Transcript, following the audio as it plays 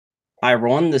Hi,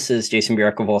 everyone. This is Jason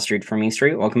Burack of Wall Street for Main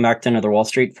Street. Welcome back to another Wall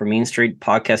Street for Main Street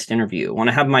podcast interview. I want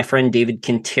to have my friend David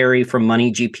Quintieri from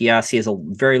Money GPS. He has a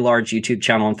very large YouTube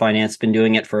channel on finance, been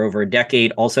doing it for over a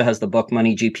decade, also has the book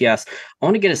Money GPS. I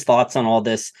want to get his thoughts on all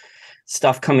this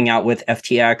stuff coming out with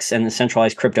FTX and the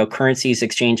centralized cryptocurrencies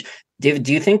exchange. David,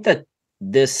 do you think that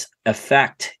this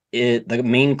effect, the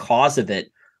main cause of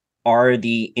it, are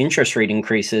the interest rate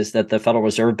increases that the Federal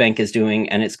Reserve Bank is doing,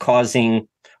 and it's causing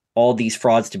all these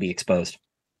frauds to be exposed?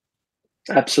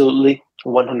 Absolutely,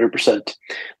 100%.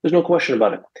 There's no question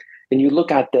about it. And you look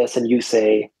at this and you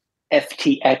say,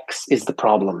 FTX is the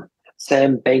problem.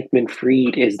 Sam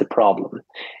Bankman-Fried is the problem.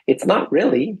 It's not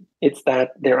really. It's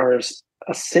that there is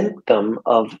a symptom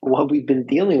of what we've been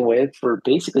dealing with for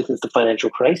basically since the financial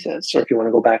crisis, or if you want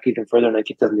to go back even further,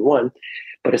 1971.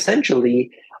 But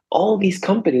essentially, all these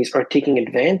companies are taking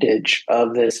advantage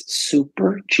of this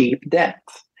super cheap debt.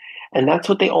 And that's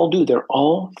what they all do. They're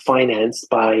all financed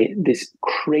by this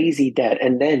crazy debt.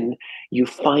 And then you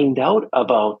find out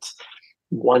about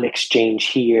one exchange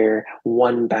here,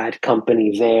 one bad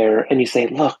company there, and you say,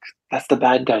 look, that's the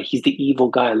bad guy. He's the evil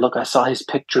guy. Look, I saw his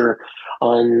picture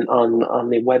on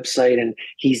the website and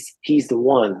he's the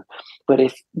one. But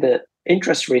if the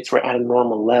interest rates were at a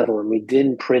normal level and we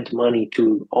didn't print money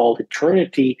to all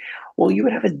eternity, well, you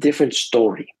would have a different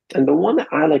story. And the one that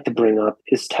I like to bring up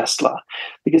is Tesla.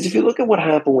 Because if you look at what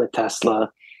happened with Tesla,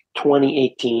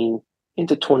 2018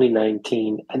 into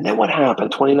 2019, and then what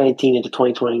happened 2019 into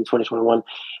 2020, 2021,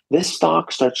 this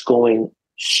stock starts going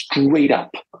straight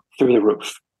up through the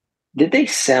roof. Did they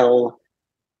sell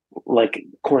like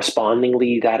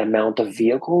correspondingly that amount of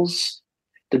vehicles?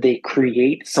 Did they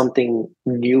create something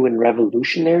new and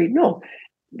revolutionary? No.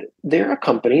 They're a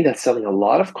company that's selling a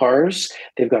lot of cars.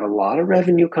 They've got a lot of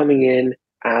revenue coming in.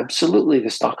 Absolutely, the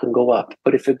stock can go up.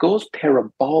 But if it goes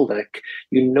parabolic,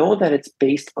 you know that it's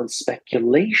based on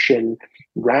speculation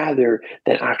rather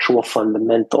than actual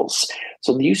fundamentals.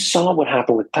 So you saw what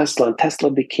happened with Tesla, and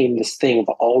Tesla became this thing of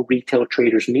all retail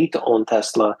traders need to own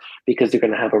Tesla because they're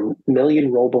going to have 1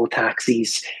 million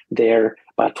robo-taxis there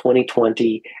by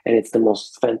 2020, and it's the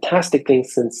most fantastic thing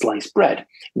since sliced bread.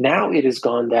 Now it has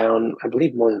gone down, I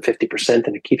believe, more than 50%,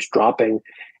 and it keeps dropping.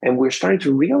 And we're starting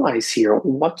to realize here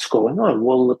what's going on.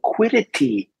 Well,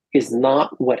 liquidity is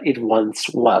not what it once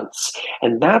was.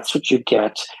 And that's what you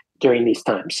get during these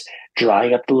times.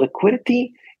 Dry up the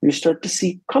liquidity, you start to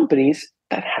see companies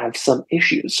that have some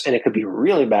issues. And it could be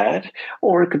really bad,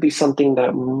 or it could be something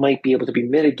that might be able to be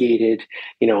mitigated,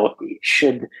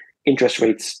 should interest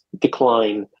rates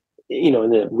decline, in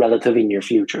the relatively near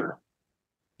future.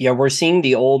 Yeah, we're seeing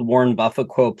the old Warren Buffett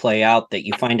quote play out that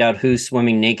you find out who's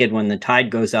swimming naked when the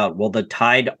tide goes out. Well, the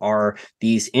tide are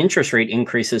these interest rate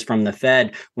increases from the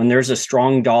Fed. When there's a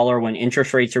strong dollar, when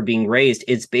interest rates are being raised,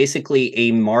 it's basically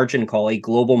a margin call, a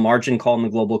global margin call in the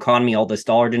global economy, all this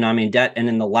dollar denominated debt, and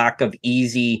then the lack of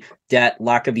easy debt,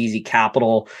 lack of easy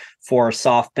capital for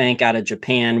SoftBank out of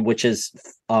Japan, which is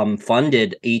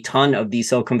funded a ton of these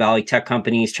Silicon Valley tech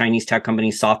companies, Chinese tech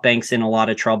companies. SoftBank's in a lot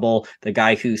of trouble. The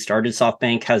guy who started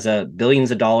SoftBank has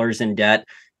billions of dollars in debt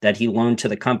that he loaned to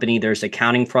the company. There's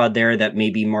accounting fraud there that may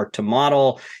be marked to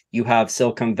model. You have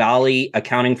Silicon Valley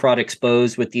accounting fraud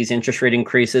exposed with these interest rate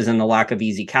increases and the lack of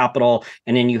easy capital.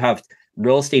 And then you have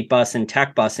real estate bust and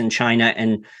tech bust in China.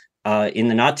 And in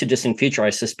the not too distant future,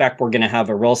 I suspect we're going to have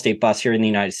a real estate bust here in the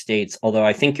United States, although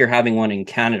I think you're having one in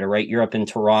Canada, right? You're up in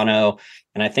Toronto.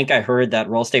 And I think I heard that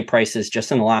real estate prices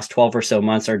just in the last 12 or so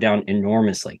months are down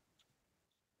enormously.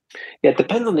 Yeah, it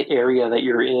depends on the area that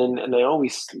you're in. And I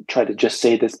always try to just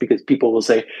say this because people will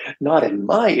say, not in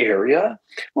my area.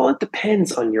 Well, it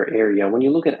depends on your area. When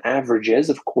you look at averages,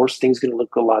 of course, things are going to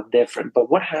look a lot different. But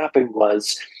what happened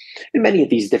was, in many of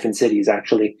these different cities,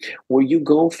 actually, where you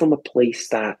go from a place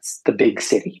that's the big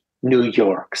city, New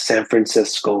York, San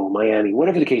Francisco, Miami,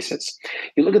 whatever the case is,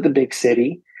 you look at the big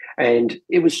city, and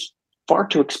it was far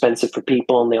too expensive for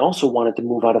people, and they also wanted to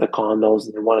move out of the condos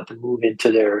and they wanted to move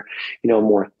into their,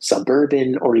 more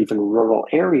suburban or even rural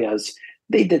areas.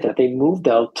 They did that. They moved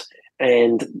out,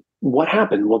 and what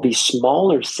happened? Well, these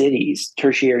smaller cities,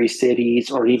 tertiary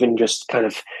cities, or even just kind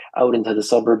of out into the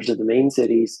suburbs of the main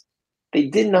cities, they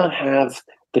did not have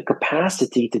the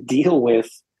capacity to deal with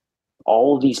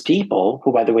all of these people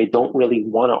who, by the way, don't really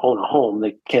want to own a home.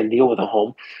 They can't deal with a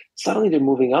home. Suddenly they're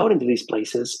moving out into these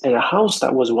places, and a house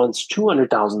that was once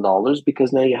 $200,000,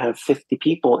 because now you have 50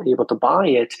 people able to buy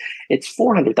it, it's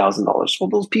 $400,000. Well,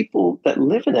 those people that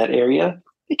live in that area,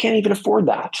 they can't even afford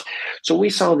that. So we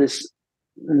saw this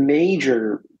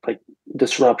major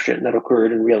disruption that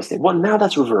occurred in real estate. Well, now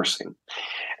that's reversing.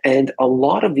 And a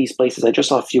lot of these places, I just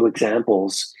saw a few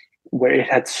examples where it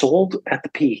had sold at the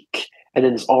peak and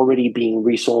then it's already being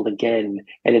resold again,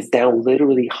 and it's down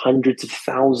literally hundreds of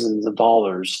thousands of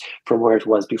dollars from where it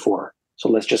was before. So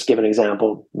let's just give an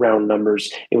example, round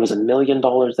numbers. It was $1 million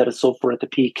that it sold for at the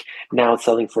peak. Now it's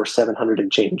selling for 700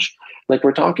 and change. Like,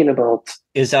 we're talking about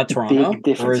Is that Toronto? big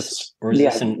differences. Or is Yeah,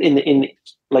 this in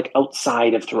like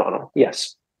outside of Toronto.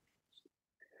 Yes.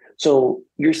 So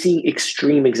you're seeing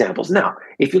extreme examples. Now,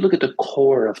 if you look at the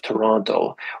core of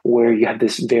Toronto, where you have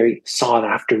this very sought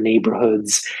after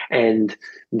neighborhoods and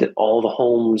all the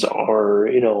homes are,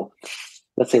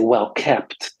 let's say well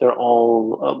kept, they're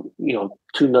all,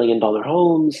 $2 million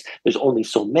homes. There's only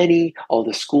so many. All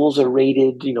the schools are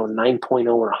rated,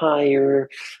 9.0 or higher.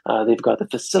 They've got the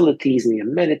facilities and the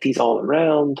amenities all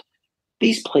around.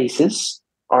 These places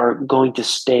are going to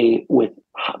stay with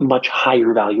much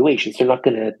higher valuations. They're not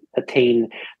going to attain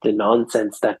the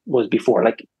nonsense that was before.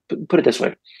 Like, put it this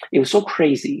way, it was so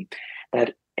crazy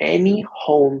that any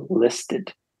home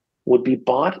listed would be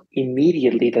bought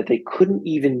immediately, that they couldn't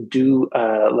even do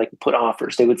put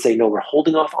offers. They would say, no, we're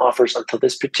holding off offers until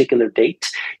this particular date.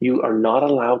 You are not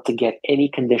allowed to get any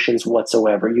conditions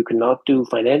whatsoever. You cannot do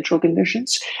financial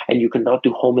conditions, and you cannot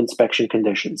do home inspection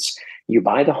conditions. You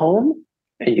buy the home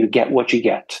and you get what you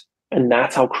get. And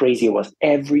that's how crazy it was.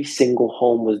 Every single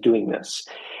home was doing this.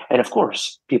 And of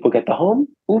course, people get the home.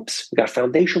 Oops, we got a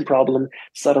foundation problem.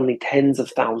 Suddenly tens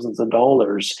of thousands of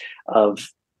dollars of,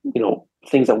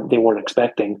 things that they weren't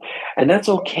expecting. And that's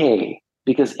okay,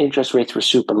 because interest rates were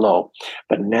super low.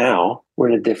 But now we're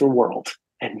in a different world.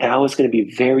 And now it's going to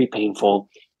be very painful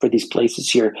for these places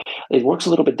here. It works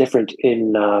a little bit different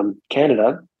in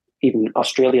Canada. Even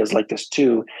Australia is like this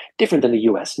too, different than the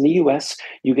US. In the US,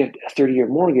 you get a 30-year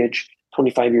mortgage,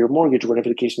 25-year mortgage, whatever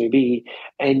the case may be,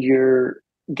 and you're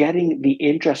getting the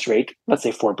interest rate, let's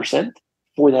say 4%,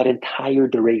 for that entire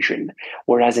duration.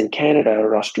 Whereas in Canada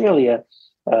or Australia,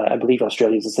 I believe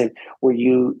Australia is the same, where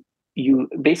you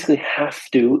basically have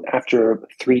to, after a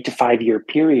 3 to 5 year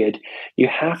period, you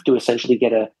have to essentially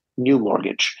get a new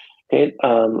mortgage, okay?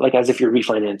 Like as if you're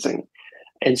refinancing.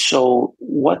 And so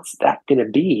what's that going to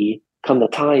be come the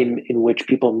time in which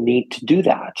people need to do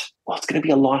that? Well, it's going to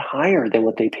be a lot higher than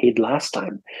what they paid last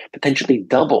time, potentially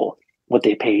double what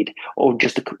they paid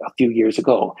just a few years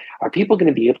ago. Are people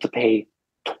going to be able to pay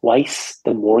twice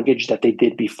the mortgage that they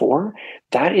did before?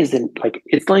 That isn't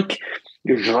it's like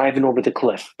you're driving over the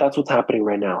cliff. That's what's happening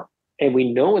right now. And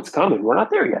we know it's coming. We're not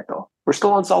there yet, though. We're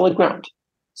still on solid ground.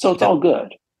 So it's all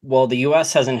good. Well, the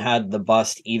US hasn't had the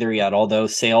bust either yet, although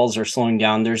sales are slowing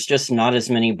down. There's just not as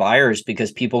many buyers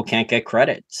because people can't get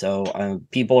credit. So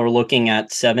people are looking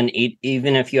at 7, 8,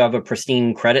 even if you have a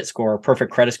pristine credit score,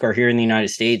 perfect credit score here in the United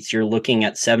States, you're looking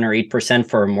at 7 or 8%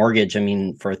 for a mortgage.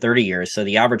 For 30 years. So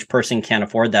the average person can't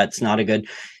afford that. It's not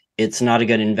a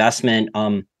good investment.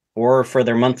 Or for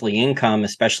their monthly income,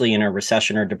 especially in a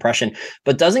recession or depression.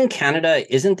 But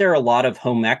isn't there a lot of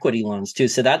home equity loans too?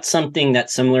 So that's something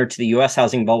that's similar to the US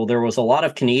housing bubble. There was a lot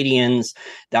of Canadians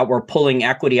that were pulling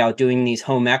equity out, doing these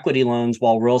home equity loans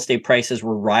while real estate prices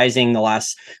were rising the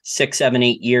last 6, 7,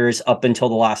 8 years up until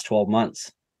the last 12 months.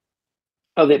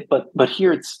 But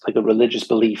here it's like a religious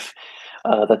belief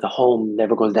that the home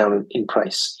never goes down in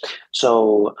price.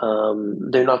 So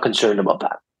they're not concerned about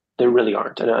that. They really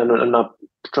aren't. And I'm not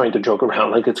trying to joke around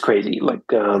like it's crazy. Like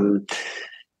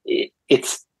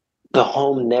it's the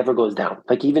home never goes down.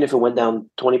 Like even if it went down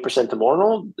 20%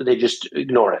 tomorrow, they just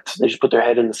ignore it. They just put their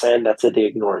head in the sand. That's it. They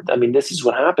ignore it. This is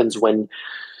what happens when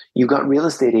you got real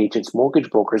estate agents, mortgage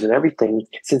brokers, and everything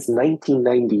since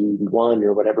 1991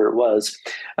 or whatever it was,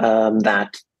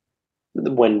 that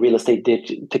when real estate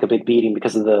did take a big beating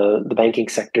because of the banking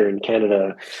sector in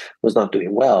Canada was not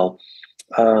doing well.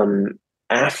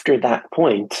 After that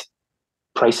point,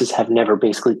 prices have never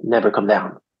come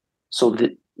down. So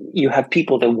you have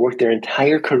people that work their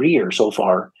entire career so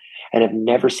far and have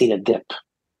never seen a dip.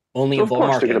 Only so a bull market.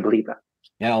 Of course, they're going to believe that.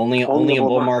 Yeah, only a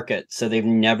bull market. So they've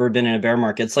never been in a bear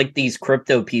market. It's like these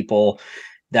crypto people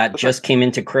that just came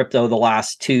into crypto the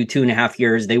last 2.5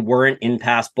 years. They weren't in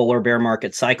past bull or bear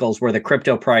market cycles where the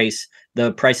price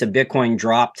of Bitcoin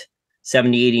dropped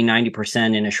 70, 80,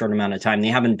 90% in a short amount of time. They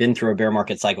haven't been through a bear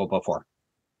market cycle before.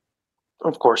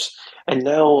 Of course. And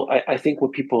now I think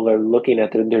what people are looking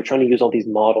at, they're trying to use all these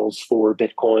models for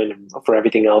Bitcoin and for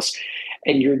everything else.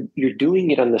 And you're doing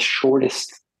it on the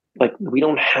shortest, we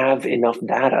don't have enough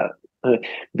data.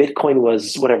 Bitcoin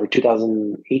was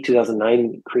 2008,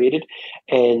 2009 created.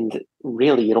 And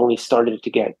really it only started to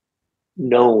get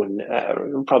known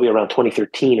probably around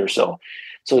 2013 or so.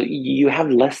 So you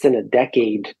have less than a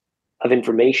decade of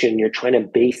information. You're trying to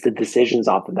base the decisions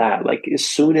off of that. As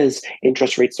soon as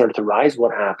interest rates started to rise,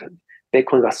 what happened?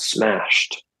 Bitcoin got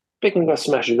smashed. Bitcoin got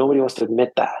smashed. Nobody wants to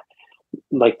admit that.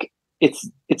 Like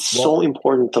it's so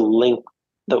important to link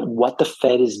what the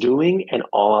Fed is doing and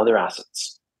all other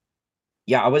assets.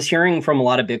 Yeah, I was hearing from a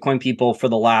lot of Bitcoin people for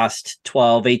the last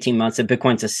 12, 18 months that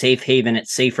Bitcoin's a safe haven.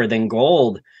 It's safer than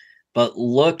gold. But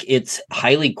look, it's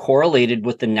highly correlated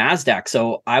with the NASDAQ.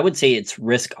 So I would say it's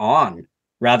risk on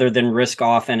rather than risk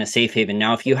off and a safe haven.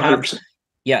 Now, if you have 100%.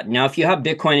 now if you have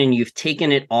Bitcoin and you've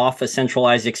taken it off a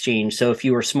centralized exchange, so if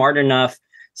you were smart enough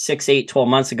 6, 8, 12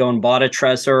 months ago and bought a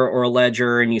Trezor or a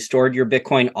Ledger and you stored your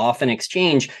Bitcoin off an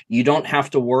exchange, you don't have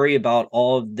to worry about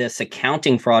all of this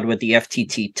accounting fraud with the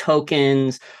FTT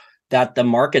tokens that the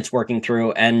market's working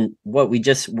through. And we're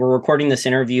recording this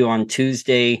interview on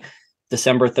Tuesday,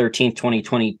 December 13th,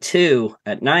 2022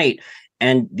 at night.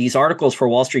 And these articles for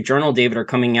Wall Street Journal, David, are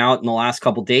coming out in the last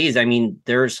couple of days. I mean,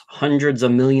 there's hundreds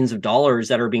of millions of dollars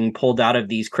that are being pulled out of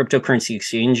these cryptocurrency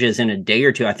exchanges in a day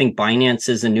or two. I think Binance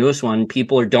is the newest one.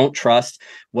 People don't trust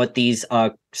what these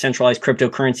centralized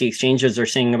cryptocurrency exchanges are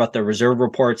saying about the reserve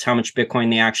reports, how much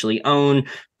Bitcoin they actually own.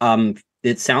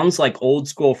 It sounds like old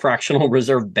school fractional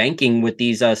reserve banking with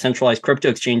these centralized crypto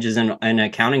exchanges and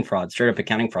accounting fraud, straight up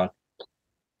accounting fraud.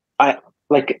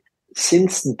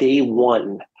 Since day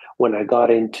one, when I got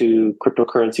into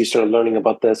cryptocurrency, started learning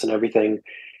about this and everything,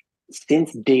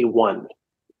 since day one,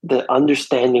 the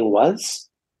understanding was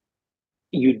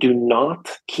you do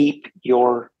not keep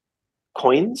your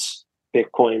coins,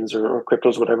 Bitcoins or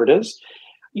cryptos, whatever it is,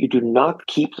 you do not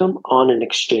keep them on an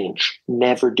exchange.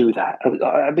 Never do that.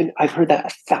 I've heard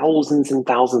that thousands and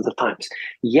thousands of times.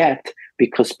 Yet,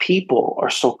 because people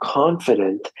are so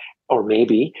confident or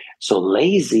maybe so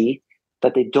lazy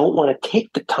that they don't want to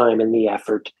take the time and the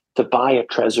effort to buy a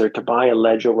Trezor, to buy a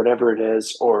Ledger, whatever it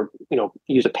is, or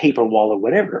use a paper wallet,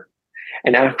 whatever,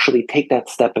 and actually take that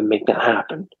step and make that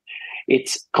happen.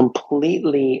 It's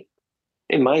completely,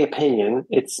 in my opinion,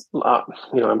 it's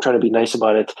I'm trying to be nice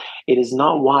about it. It is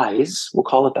not wise. We'll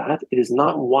call it that. It is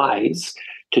not wise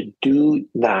to do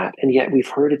that, and yet we've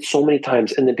heard it so many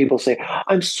times. And then people say,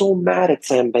 "I'm so mad at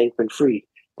Sam Bankman-Fried."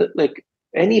 Like,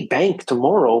 any bank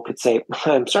tomorrow could say,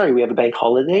 "I'm sorry, we have a bank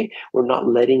holiday. We're not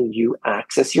letting you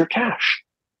access your cash.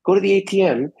 Go to the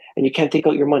ATM and you can't take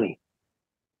out your money.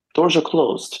 Doors are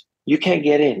closed. You can't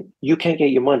get in. You can't get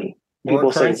your money."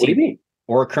 People say, "What do you mean?"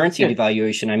 Or currency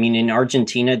devaluation. I mean, in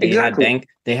Argentina, they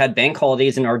had bank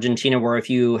holidays in Argentina where if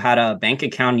you had a bank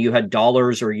account, you had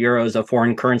dollars or euros, a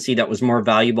foreign currency that was more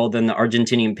valuable than the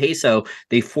Argentinian peso.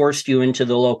 They forced you into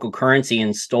the local currency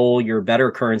and stole your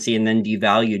better currency and then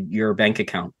devalued your bank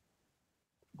account.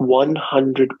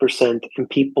 100%. And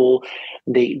people,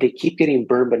 they keep getting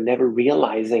burned, but never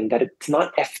realizing that it's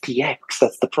not FTX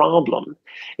that's the problem.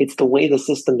 It's the way the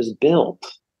system is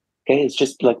built. Okay, it's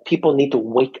just like people need to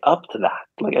wake up to that.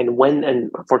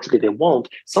 And unfortunately they won't.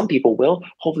 Some people will.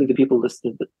 Hopefully the people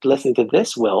listening to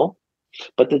this will.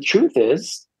 But the truth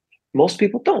is, most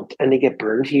people don't. And they get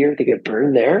burned here, they get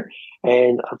burned there.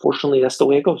 And unfortunately, that's the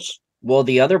way it goes. Well,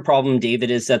 the other problem, David,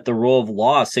 is that the rule of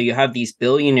law. So you have these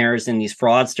billionaires and these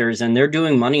fraudsters, and they're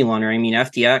doing money laundering. I mean,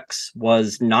 FTX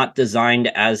was not designed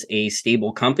as a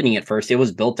stable company at first. It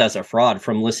was built as a fraud.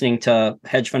 From listening to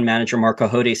hedge fund manager Marco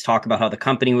Hodes talk about how the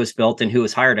company was built and who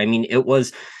was hired. I mean, it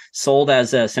was sold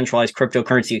as a centralized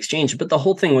cryptocurrency exchange, but the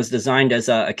whole thing was designed as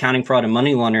a accounting fraud and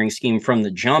money laundering scheme from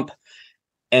the jump.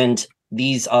 And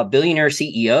these billionaire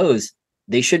CEOs,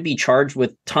 they should be charged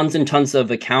with tons and tons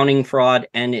of accounting fraud.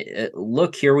 And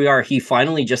look, here we are. He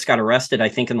finally just got arrested, I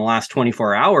think, in the last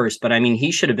 24 hours. But I mean,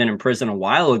 he should have been in prison a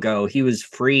while ago. He was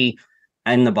free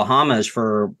in the Bahamas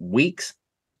for weeks.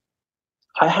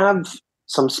 I have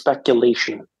some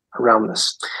speculation around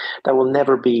this that will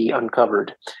never be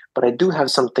uncovered, but I do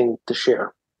have something to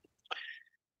share.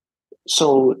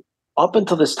 So up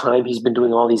until this time, he's been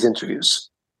doing all these interviews.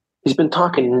 He's been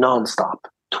talking nonstop,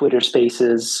 Twitter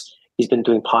Spaces. He's been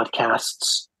doing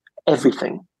podcasts,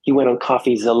 everything. He went on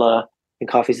CoffeeZilla, and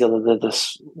CoffeeZilla did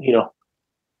this,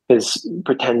 his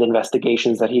pretend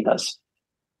investigations that he does.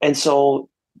 And so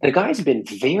the guy's been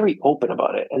very open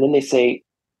about it. And then they say,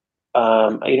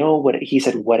 what he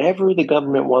said, whatever the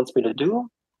government wants me to do,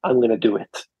 I'm going to do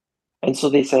it. And so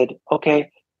they said,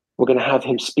 okay, we're going to have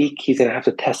him speak. He's going to have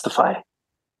to testify.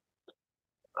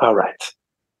 All right,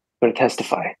 I'm going to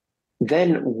testify.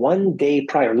 Then one day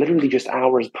prior, literally just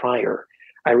hours prior,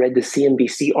 I read the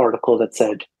CNBC article that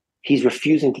said he's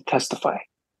refusing to testify.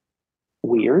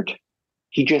 Weird.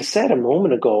 He just said a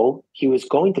moment ago he was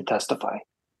going to testify.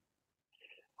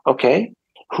 Okay,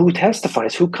 who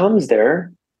testifies? Who comes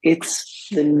there? It's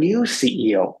the new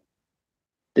CEO.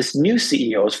 This new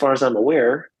CEO, as far as I'm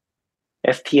aware,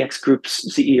 FTX Group's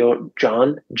CEO,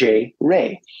 John J.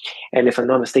 Ray. And if I'm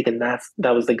not mistaken, that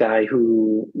was the guy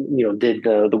who, did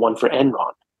the one for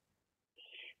Enron.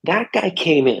 That guy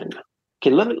came in.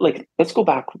 Okay, let's go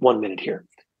back 1 minute here.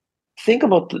 Think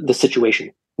about the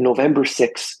situation. November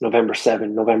 6th, November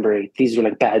 7th, November 8th. These are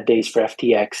like bad days for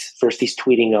FTX. First, he's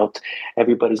tweeting out,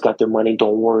 everybody's got their money.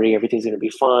 Don't worry. Everything's going to be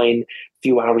fine. A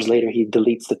few hours later, he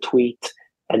deletes the tweet.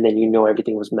 And then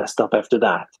everything was messed up after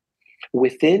that.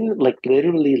 Within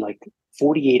literally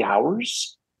 48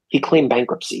 hours, he claimed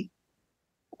bankruptcy.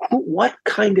 What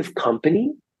kind of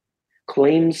company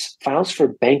files for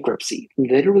bankruptcy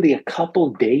literally a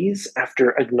couple days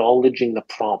after acknowledging the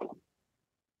problem?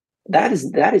 That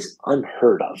is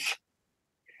unheard of.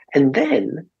 And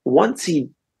then once he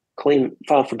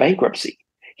filed for bankruptcy,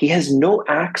 he has no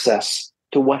access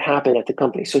to what happened at the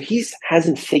company. So he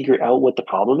hasn't figured out what the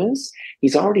problem is.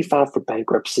 He's already filed for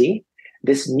bankruptcy.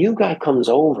 This new guy comes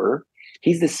over.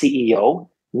 He's the CEO.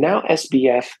 Now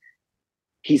SBF,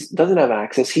 he doesn't have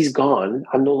access. He's gone.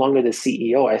 I'm no longer the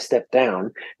CEO. I stepped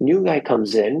down. New guy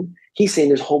comes in. He's saying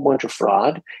there's a whole bunch of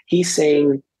fraud. He's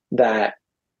saying that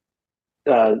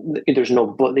there's no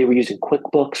book. They were using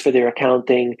QuickBooks for their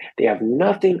accounting. They have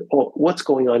nothing. Oh, what's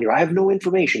going on here? I have no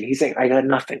information. He's saying, I got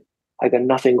nothing. I got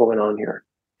nothing going on here.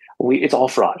 It's all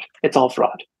fraud. It's all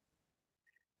fraud.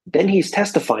 Then he's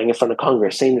testifying in front of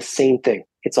Congress saying the same thing.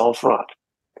 It's all fraud.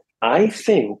 I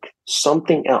think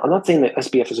something else. I'm not saying that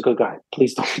SBF is a good guy.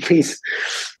 Please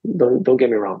don't get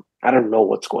me wrong. I don't know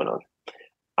what's going on.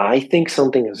 I think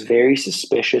something is very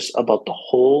suspicious about the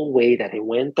whole way that it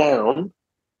went down.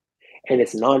 And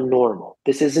it's not normal.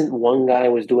 This isn't one guy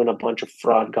was doing a bunch of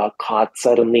fraud, got caught.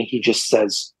 Suddenly he just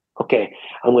says, okay,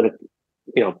 I'm going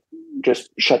to, just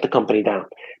shut the company down.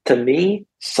 To me,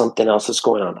 something else is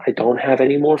going on. I don't have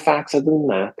any more facts other than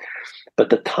that.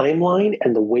 But the timeline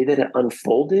and the way that it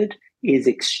unfolded is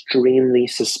extremely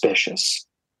suspicious.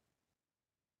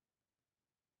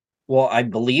 Well, I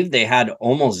believe they had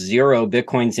almost 0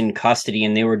 Bitcoins in custody,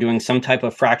 and they were doing some type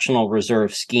of fractional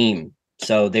reserve scheme.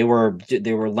 So they were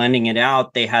lending it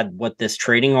out. They had this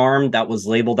trading arm that was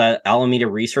labeled at Alameda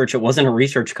Research. It wasn't a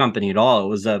research company at all. It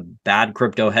was a bad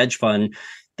crypto hedge fund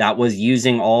that was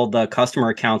using all the customer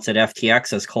accounts at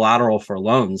FTX as collateral for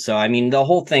loans. So, I mean, the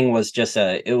whole thing was just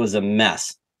it was a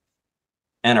mess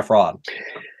and a fraud.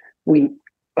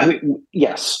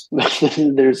 Yes,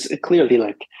 there's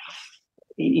clearly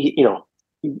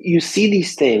you see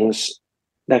these things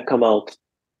that come out,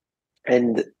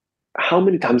 and how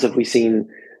many times have we seen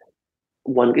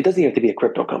one? It doesn't have to be a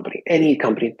crypto company, any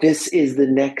company. This is the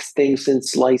next thing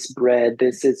since sliced bread.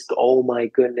 This is, oh my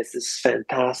goodness, this is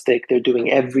fantastic. They're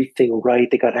doing everything right.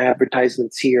 They got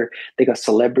advertisements here. They got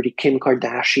celebrity Kim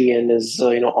Kardashian is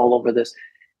all over this.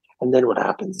 And then what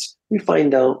happens? We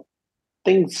find out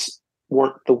things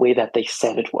weren't the way that they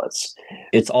said it was.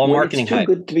 It's all marketing hype. It's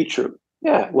too good to be true.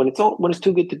 Yeah, when it's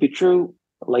too good to be true,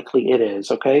 likely it is.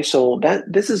 Okay, so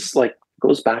this is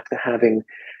goes back to having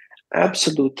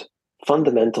absolute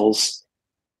fundamentals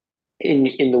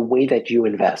in the way that you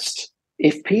invest.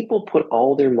 If people put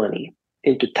all their money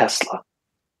into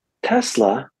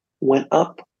Tesla went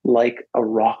up like a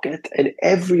rocket, and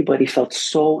everybody felt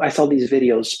so. I saw these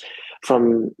videos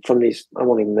from these, I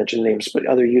won't even mention names, but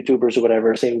other YouTubers or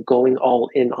whatever, saying going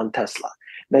all in on Tesla.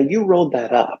 Now you rolled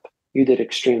that up. You did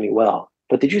extremely well.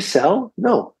 But did you sell?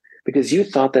 No, because you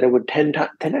thought that it would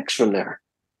 10x from there.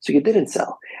 So you didn't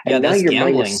sell. And now you're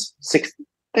gambling. minus 6.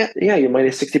 Yeah, you're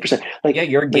minus 60%.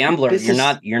 You're a gambler.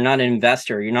 You're not an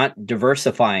investor. You're not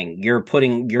diversifying. You're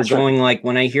going right.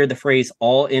 When I hear the phrase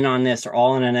all in on this or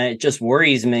all in on that, it just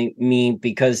worries me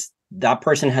because that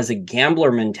person has a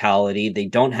gambler mentality. They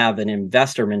don't have an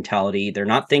investor mentality. They're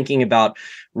not thinking about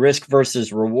risk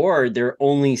versus reward. They're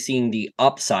only seeing the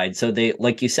upside. So they,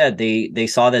 like you said, they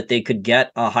saw that they could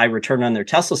get a high return on their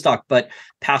Tesla stock, but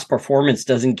past performance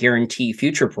doesn't guarantee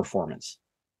future performance.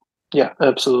 Yeah,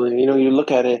 absolutely. You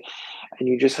look at it and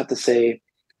you just have to say,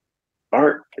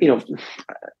 I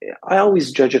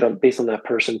always judge it based on that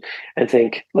person and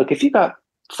think, look, if you got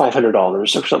 $500 or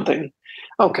something,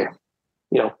 okay,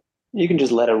 you can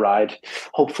just let it ride.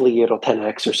 Hopefully it'll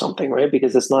 10x or something, right?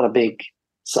 Because it's not a big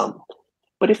sum.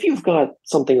 But if you've got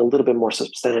something a little bit more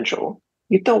substantial,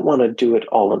 you don't want to do it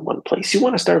all in one place. You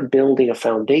want to start building a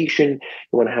foundation.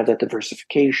 You want to have that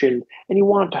diversification, and you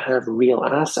want to have real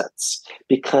assets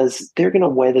because they're going to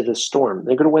weather the storm.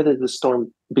 They're going to weather the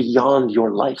storm beyond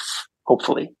your life,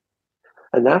 hopefully.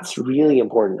 And that's really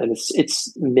important. And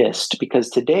it's missed because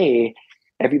today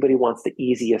everybody wants the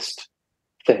easiest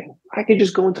thing. I could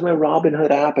just go into my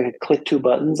Robinhood app, I could click 2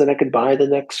 buttons, and I could buy the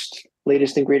next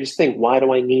latest and greatest thing. Why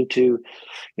do I need to,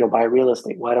 buy real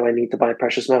estate? Why do I need to buy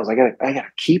precious metals? I gotta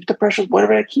keep the precious. Why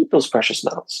do I keep those precious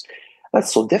metals?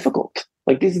 That's so difficult.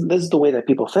 Like this is the way that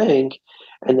people think.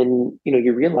 And then,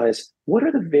 you realize, what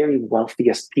are the very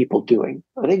wealthiest people doing?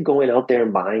 Are they going out there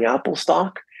and buying Apple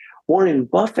stock? Warren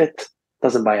Buffett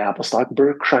doesn't buy Apple stock.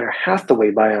 Berkshire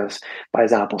Hathaway buys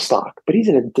Apple stock, but he's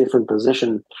in a different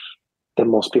position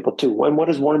than most people too. And what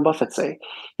does Warren Buffett say?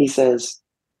 He says,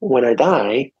 when I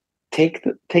die, take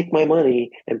my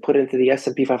money and put it into the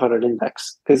S&P 500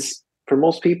 index, because for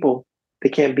most people, they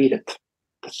can't beat it.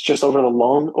 It's just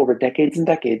over decades and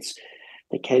decades,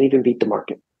 they can't even beat the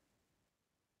market.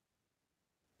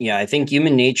 Yeah, I think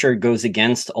human nature goes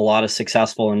against a lot of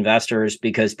successful investors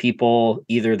because people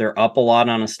either they're up a lot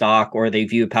on a stock or they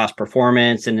view past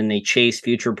performance and then they chase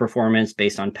future performance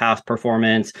based on past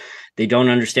performance. They don't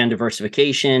understand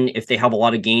diversification. If they have a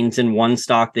lot of gains in one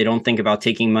stock, they don't think about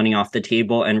taking money off the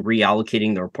table and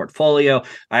reallocating their portfolio.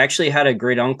 I actually had a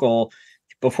great uncle.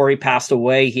 Before he passed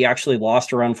away, he actually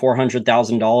lost around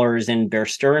 $400,000 in Bear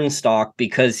Stearns stock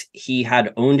because he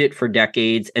had owned it for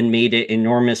decades and made it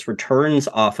enormous returns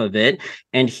off of it.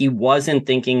 And he wasn't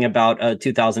thinking about a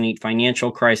 2008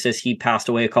 financial crisis. He passed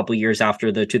away a couple of years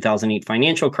after the 2008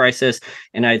 financial crisis.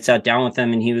 And I had sat down with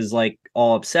him and he was like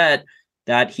all upset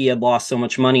that he had lost so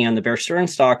much money on the Bear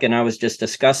Stearns stock. And I was just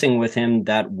discussing with him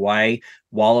that why,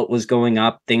 while it was going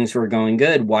up, things were going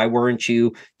good. Why weren't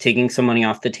you taking some money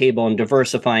off the table and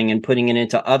diversifying and putting it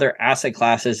into other asset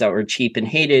classes that were cheap and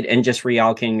hated and just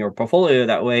reallocating your portfolio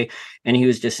that way? And he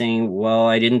was just saying, well,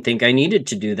 I didn't think I needed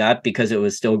to do that because it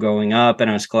was still going up and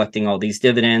I was collecting all these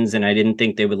dividends and I didn't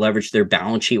think they would leverage their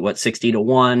balance sheet,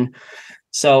 60-1.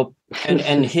 So,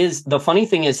 and the funny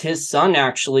thing is his son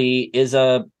actually is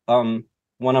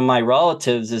one of my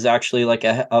relatives is actually like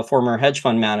a former hedge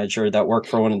fund manager that worked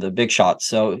for one of the big shots.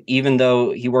 So even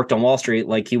though he worked on Wall Street,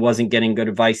 like he wasn't getting good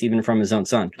advice even from his own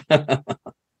son.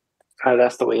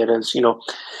 That's the way it is.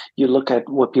 You look at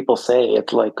what people say.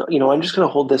 It's like, I'm just going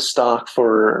to hold this stock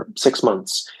for 6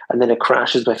 months and then it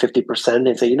crashes by 50%.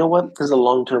 And say, you know what? This is a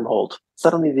long-term hold.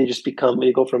 Suddenly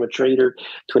you go from a trader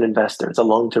to an investor. It's a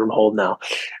long-term hold now.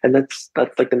 And that's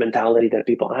like the mentality that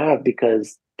people have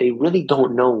because they really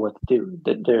don't know what to do.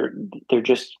 That they're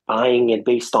just buying it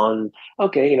based on,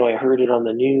 okay, I heard it on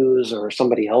the news or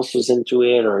somebody else was into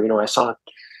it, or, I saw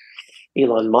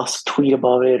Elon Musk tweet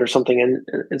about it or something. And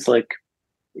it's like,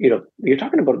 you're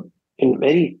talking about, in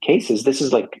many cases, this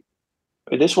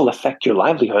will affect your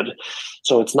livelihood.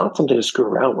 So it's not something to screw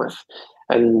around with.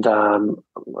 And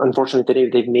unfortunately, today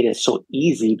they've made it so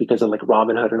easy because of like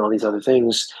Robinhood and all these other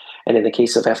things. And in the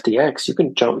case of FTX, you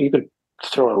can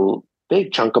throw a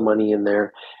big chunk of money in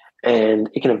there and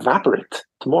it can evaporate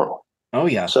tomorrow. Oh,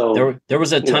 yeah. So there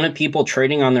was a ton of people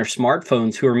trading on their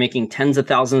smartphones who are making tens of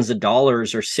thousands of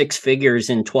dollars or six figures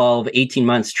in 12, 18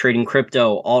 months trading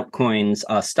crypto, altcoins,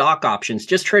 stock options,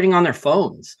 just trading on their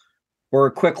phones. Or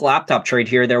a quick laptop trade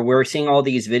here. We're seeing all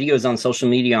these videos on social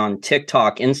media, on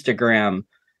TikTok, Instagram,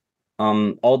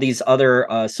 all these other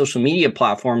social media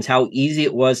platforms, how easy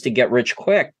it was to get rich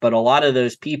quick. But a lot of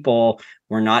those people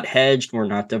were not hedged, were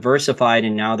not diversified,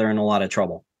 and now they're in a lot of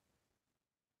trouble.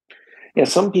 Yeah,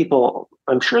 some people,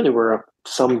 I'm sure there were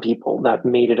some people that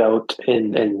made it out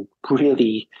and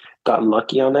really got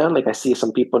lucky on that. Like I see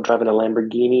some people driving a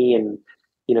Lamborghini and,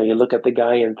 you look at the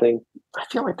guy and think, I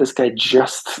feel like this guy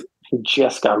just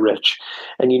got rich.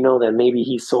 And that maybe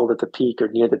he sold at the peak or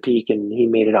near the peak and he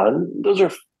made it out. And those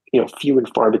are, few and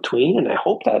far between. And I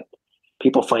hope that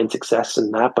people find success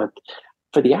in that. But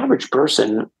for the average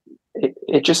person,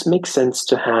 it just makes sense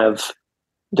to have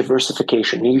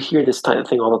diversification. You hear this type of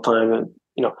thing all the time, and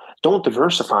don't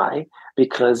diversify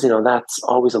because that's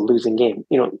always a losing game.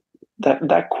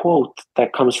 That quote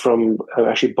that comes from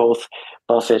actually both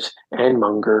Buffett and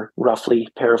Munger, roughly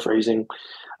paraphrasing.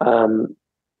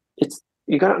 It's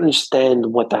you got to understand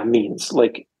what that means.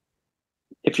 Like,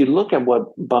 if you look at what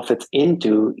Buffett's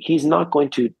into, he's not going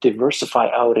to diversify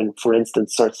out and, for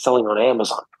instance, start selling on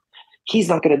Amazon. He's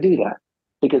not going to do that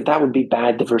because that would be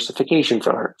bad diversification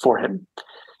for him.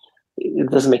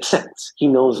 It doesn't make sense. He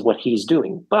knows what he's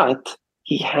doing, but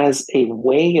he has a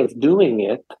way of doing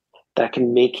it that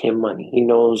can make him money. He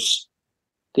knows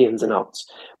the ins and outs.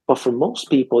 But for most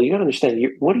people, you got to understand,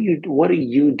 what are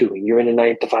you doing? You're in a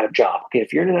 9-to-5 job. Okay,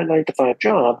 if you're in a 9-to-5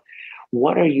 job,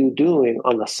 what are you doing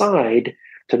on the side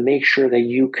to make sure that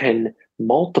you can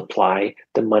multiply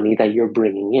the money that you're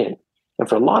bringing in? And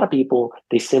for a lot of people,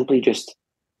 they simply just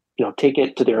take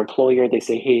it to their employer. They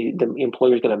say, hey, the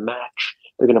employer is going to match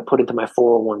They're going to put into my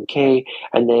 401k.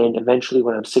 And then eventually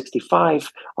when I'm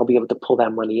 65, I'll be able to pull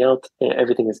that money out and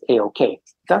everything is A-okay.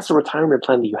 If that's the retirement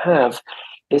plan that you have,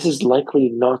 this is likely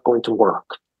not going to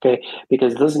work. Okay,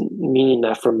 because it doesn't mean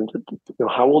that from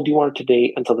how old you are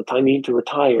today until the time you need to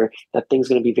retire, that thing's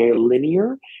going to be very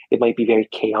linear. It might be very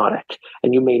chaotic,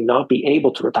 and you may not be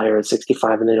able to retire at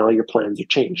 65, and then all your plans are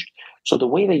changed. So the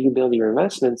way that you build your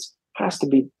investments has to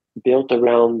be built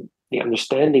around the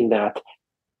understanding that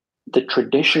the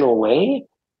traditional way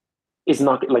is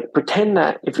not like pretend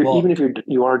that if you're even if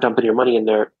you are dumping your money in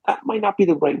there, that might not be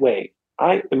the right way.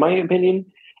 In my opinion,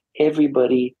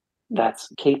 everybody that's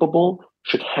capable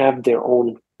should have their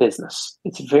own business.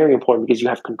 It's very important because you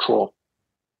have control.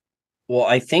 Well,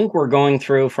 I think we're going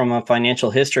through, from a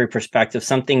financial history perspective,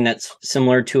 something that's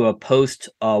similar to a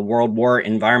post-World War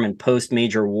environment,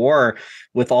 post-major war,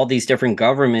 with all these different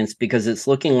governments, because it's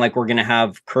looking like we're going to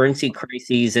have currency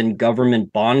crises and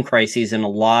government bond crises in a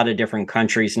lot of different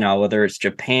countries now, whether it's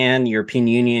Japan, the European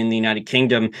Union, the United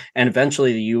Kingdom, and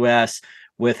eventually the U.S.,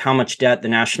 with how much debt, the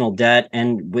national debt,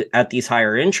 and at these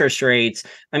higher interest rates.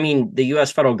 I mean, the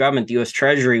U.S. federal government, the U.S.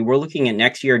 Treasury, we're looking at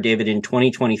next year, David, in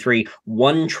 2023,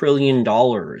 $1 trillion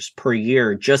per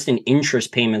year just in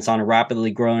interest payments on a rapidly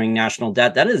growing national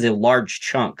debt. That is a large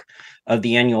chunk of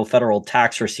the annual federal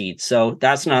tax receipts. So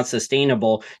that's not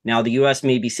sustainable. Now, the U.S.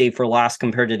 may be saved for last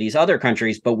compared to these other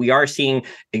countries, but we are seeing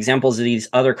examples of these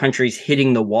other countries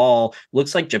hitting the wall.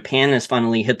 Looks like Japan has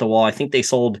finally hit the wall. I think they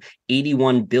sold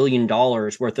 $81 billion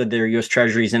worth of their U.S.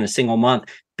 treasuries in a single month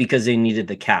because they needed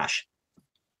the cash.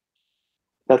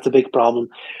 That's a big problem,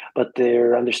 but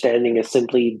their understanding is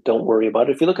simply don't worry about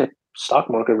it. If you look at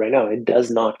stock market right now, it does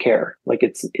not care. Like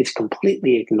it's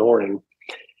completely ignoring.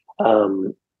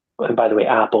 And by the way,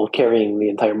 Apple carrying the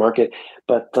entire market.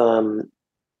 But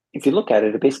if you look at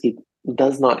it, it basically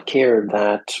does not care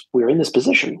that we're in this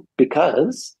position,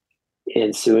 because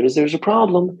as soon as there's a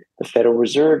problem, the Federal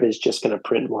Reserve is just going to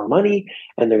print more money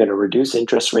and they're going to reduce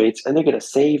interest rates and they're going to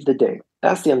save the day.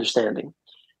 That's the understanding.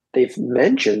 They've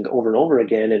mentioned over and over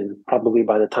again, and probably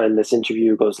by the time this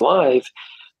interview goes live,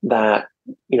 that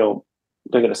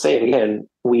they're going to say it again,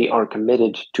 we are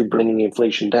committed to bringing the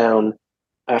inflation down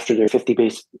after their 50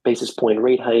 basis point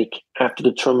rate hike, after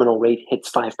the terminal rate hits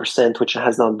 5%, which it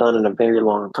has not done in a very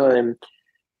long time.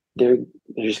 They're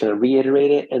just going to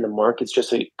reiterate it, and the market's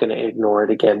just going to ignore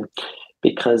it again,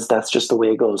 because that's just the way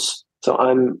it goes. So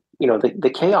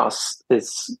the chaos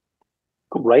is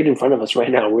right in front of us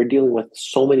right now. We're dealing with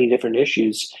so many different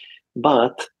issues,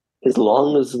 but as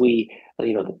long as the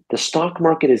stock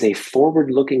market is a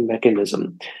forward-looking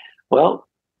mechanism, well,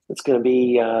 it's going to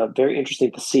be very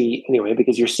interesting to see anyway,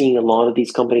 because you're seeing a lot of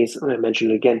these companies, and I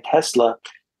mentioned again, Tesla,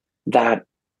 that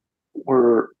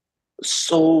were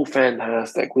so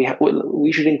fantastic.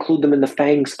 We should include them in the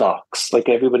FANG stocks. Like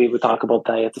everybody would talk about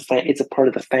that. It's a part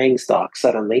of the FANG stock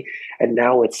suddenly, and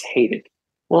now it's hated.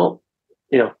 Well,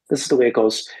 this is the way it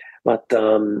goes. But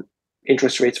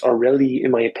interest rates are really,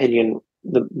 in my opinion,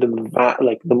 the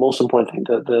most important thing.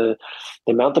 The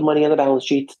amount of money on the balance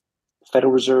sheet,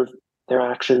 Federal Reserve, their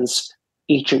actions,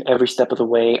 each and every step of the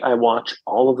way. I watch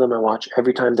all of them. I watch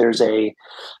every time there's a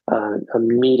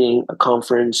meeting, a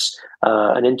conference,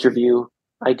 an interview.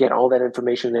 I get all that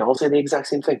information. They all say the exact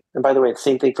same thing. And by the way, the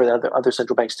same thing for the other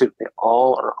central banks too. They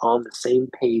all are on the same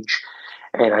page.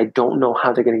 And I don't know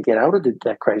how they're going to get out of the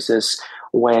debt crisis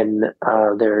when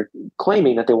they're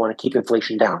claiming that they want to keep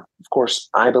inflation down. Of course,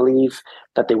 I believe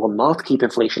that they will not keep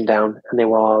inflation down, and they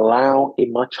will allow a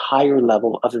much higher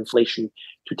level of inflation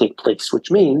to take place,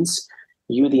 which means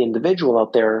you, the individual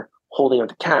out there holding on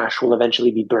to cash, will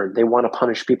eventually be burned. They want to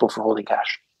punish people for holding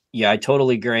cash. Yeah, I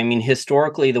totally agree. I mean,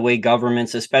 historically, the way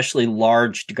governments, especially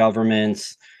large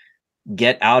governments,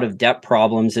 get out of debt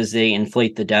problems is they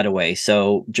inflate the debt away.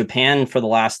 So Japan, for the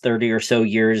last 30 or so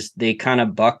years, they kind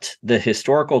of bucked the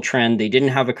historical trend. They didn't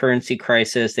have a currency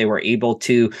crisis. They were able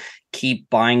to keep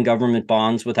buying government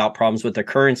bonds without problems with the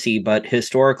currency. But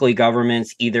historically,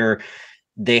 governments either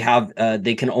they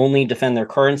can only defend their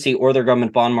currency or their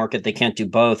government bond market. They can't do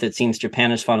both. It seems Japan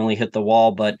has finally hit the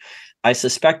wall, but I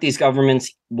suspect these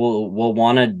governments will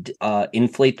want to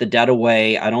inflate the debt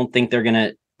away. I don't think they're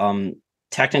going to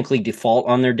technically default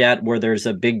on their debt where there's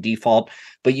a big default.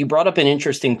 But you brought up an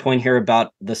interesting point here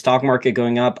about the stock market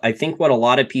going up. I think what a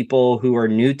lot of people who are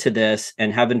new to this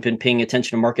and haven't been paying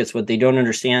attention to markets, what they don't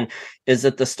understand is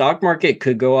that the stock market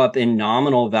could go up in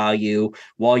nominal value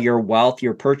while your wealth,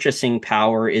 your purchasing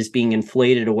power is being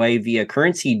inflated away via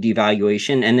currency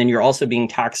devaluation. And then you're also being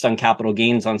taxed on capital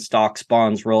gains on stocks,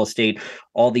 bonds, real estate,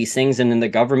 all these things. And then the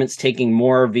government's taking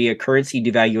more via currency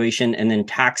devaluation and then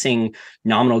taxing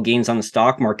nominal gains on the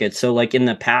stock market. So like in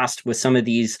the past with some of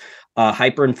these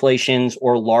hyperinflations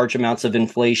or large amounts of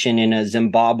inflation in a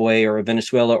Zimbabwe or a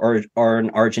Venezuela or in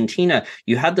Argentina,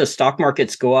 you had the stock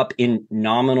markets go up in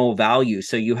nominal value.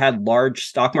 So you had large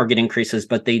stock market increases,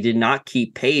 but they did not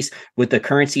keep pace with the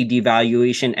currency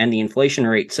devaluation and the inflation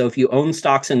rate. So if you own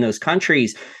stocks in those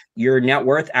countries, your net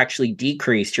worth actually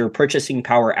decreased, your purchasing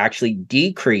power actually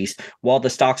decreased. While the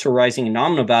stocks were rising in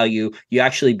nominal value, you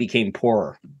actually became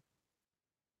poorer.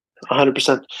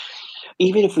 100%.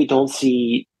 Even if we don't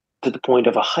see to the point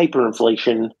of a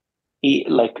hyperinflation,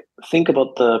 like think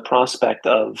about the prospect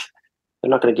of, they're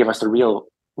not going to give us the real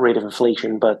rate of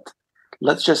inflation, but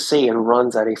let's just say it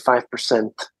runs at a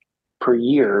 5% per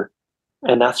year,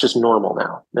 and that's just normal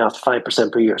now. Now it's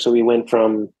 5% per year. So we went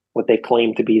from what they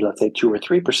claim to be, let's say 2 or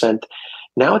 3%.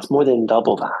 Now it's more than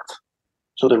double that.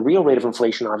 So the real rate of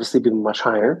inflation obviously be much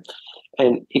higher.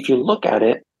 And if you look at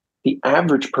it, the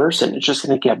average person is just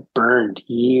going to get burned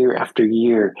year after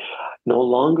year. No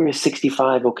longer is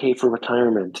 65 okay for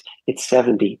retirement. It's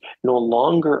 70. No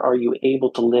longer are you able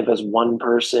to live as one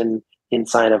person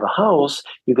inside of a house.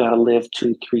 You got to live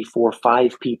 2, 3, 4,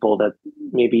 5 people that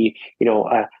maybe,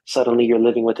 suddenly you're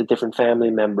living with a different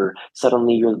family member.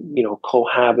 Suddenly you're,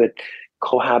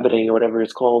 cohabiting or whatever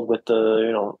it's called with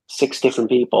the, 6 different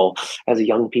people as a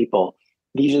young people.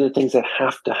 These are the things that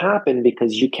have to happen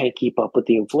because you can't keep up with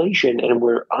the inflation, and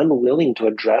we're unwilling to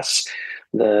address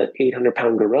the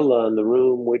 800-pound gorilla in the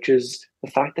room, which is the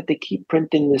fact that they keep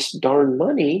printing this darn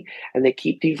money and they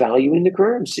keep devaluing the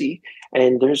currency.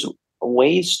 And there's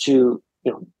ways to,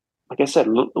 like I said,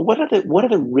 look, what are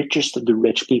the richest of the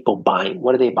rich people buying?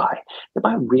 What do they buy? They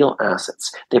buy real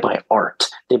assets. They buy art.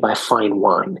 They buy fine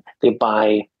wine. They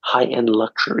buy high-end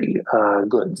luxury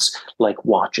goods like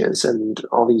watches and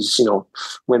all these.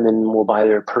 Women will buy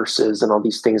their purses and all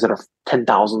these things that are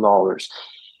 $10,000,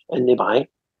 and they buy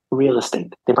real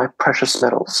estate. They buy precious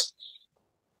metals,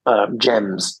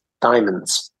 gems,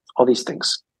 diamonds, all these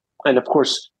things. And of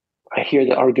course, I hear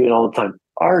the argument all the time.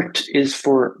 Art is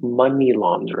for money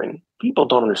laundering. People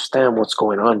don't understand what's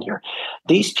going on here.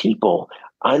 These people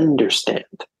understand.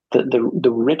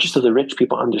 The richest of the rich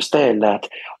people understand that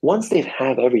once they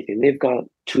have everything, they've got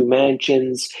 2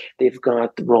 mansions, they've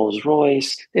got the Rolls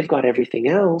Royce, they've got everything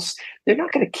else, they're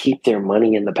not going to keep their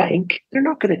money in the bank. They're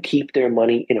not going to keep their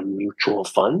money in a mutual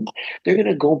fund. They're going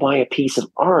to go buy a piece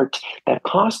of art that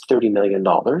costs $30 million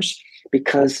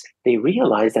because they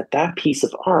realize that that piece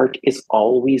of art is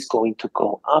always going to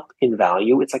go up in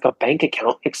value. It's like a bank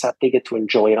account, except they get to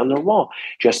enjoy it on their wall.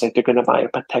 Just like they're going to buy a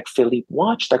Patek Philippe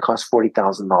watch that costs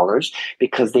 $40,000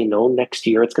 because they know next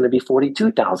year it's going to be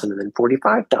 $42,000 and then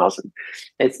 $45,000.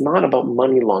 It's not about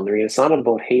money laundering. It's not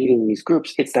about hating these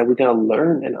groups. It's that we got to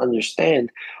learn and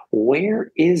understand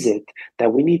where is it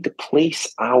that we need to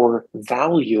place our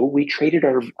value. We traded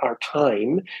our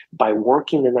time by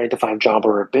working the 9-to-5 job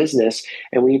or a business,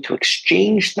 and we need to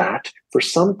exchange that for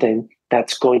something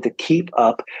that's going to keep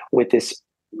up with this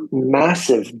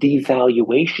massive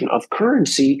devaluation of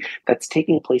currency that's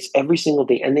taking place every single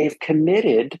day. And they've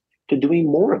committed to doing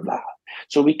more of that.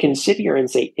 So we can sit here and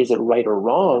say, is it right or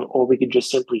wrong? Or we could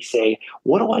just simply say,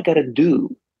 what do I got to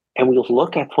do? And we'll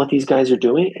look at what these guys are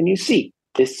doing, and you see,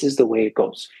 this is the way it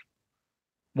goes.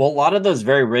 Well, a lot of those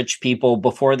very rich people,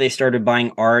 before they started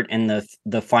buying art and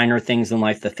the finer things in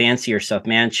life, the fancier stuff,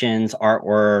 mansions,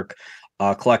 artwork,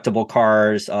 collectible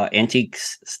cars,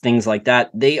 antiques, things like that,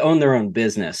 they own their own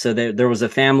business. So there was a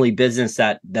family business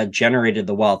that generated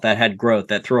the wealth, that had growth,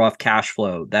 that threw off cash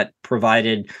flow, that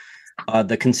provided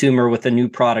the consumer with a new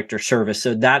product or service.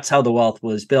 So that's how the wealth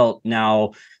was built.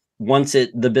 Now, once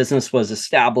the business was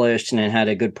established and it had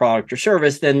a good product or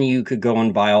service, then you could go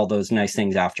and buy all those nice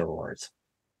things afterwards.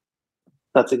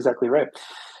 That's exactly right.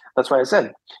 That's why I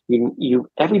said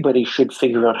everybody should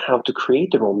figure out how to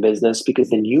create their own business,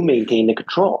 because then you maintain the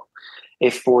control.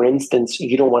 If, for instance,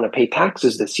 you don't want to pay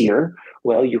taxes this year,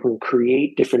 well, you can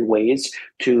create different ways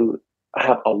to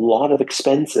have a lot of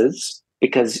expenses,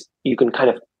 because you can kind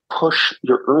of push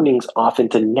your earnings off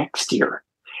into next year.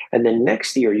 And then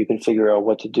next year, you can figure out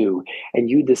what to do. And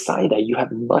you decide that you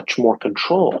have much more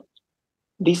control.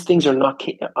 These things are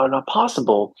not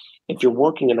possible if you're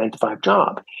working a 9-to-5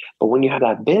 job. But when you have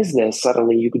that business,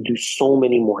 suddenly you can do so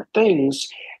many more things.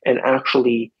 and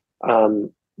actually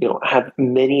have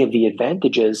many of the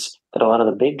advantages that a lot of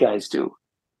the big guys do.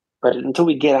 But until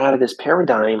we get out of this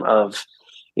paradigm of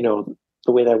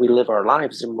the way that we live our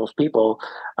lives, and most people,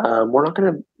 we're not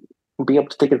going to be able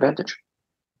to take advantage.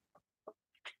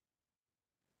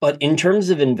 But in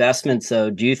terms of investments, though,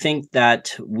 do you think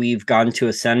that we've gone to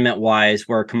a sentiment-wise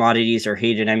where commodities are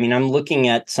hated? I mean, I'm looking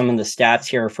at some of the stats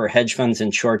here for hedge funds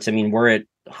and shorts. I mean, we're at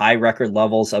high record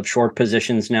levels of short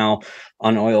positions now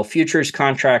on oil futures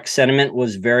contracts. Sentiment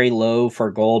was very low for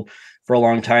gold for a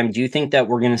long time. Do you think that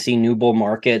we're going to see new bull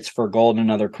markets for gold and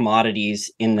other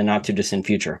commodities in the not-too-distant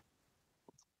future?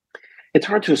 It's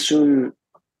hard to assume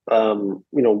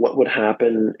what would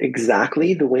happen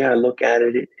exactly. The way I look at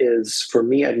it is, for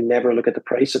me, I never look at the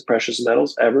price of precious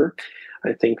metals ever.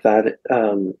 I think that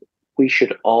we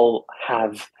should all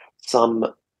have some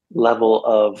level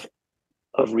of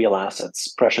real assets,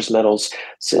 precious metals,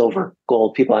 silver,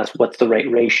 gold. People ask, what's the right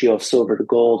ratio of silver to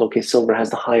gold? Okay, silver has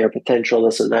the higher potential,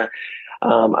 this and that.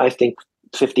 I think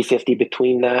 50-50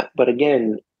 between that. But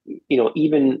again,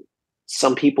 even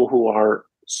some people who are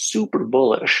super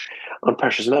bullish on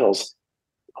precious metals,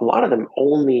 a lot of them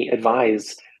only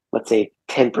advise, let's say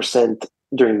 10%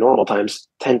 during normal times,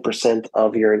 10%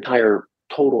 of your entire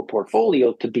total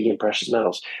portfolio to be in precious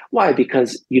metals. Why?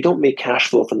 Because you don't make cash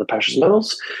flow from the precious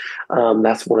metals.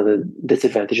 That's one of the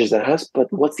disadvantages that it has. But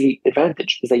what's the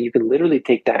advantage? Is that you can literally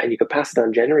take that and you can pass it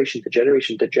on generation to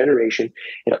generation to generation.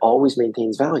 It always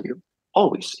maintains value.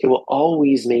 Always. It will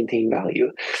always maintain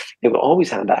value. It will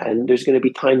always have that. And there's going to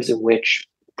be times in which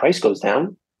price goes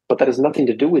down, but that has nothing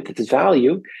to do with its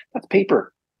value. That's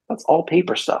paper. That's all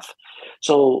paper stuff.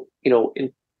 So,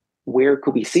 where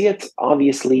could we see it?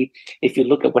 Obviously, if you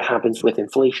look at what happens with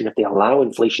inflation, if they allow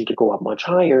inflation to go up much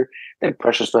higher, then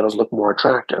precious metals look more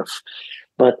attractive.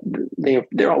 But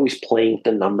they're always playing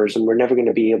the numbers, and we're never going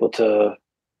to be able to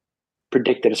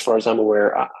predict it as far as I'm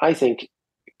aware. I think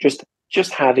just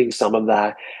having some of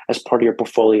that as part of your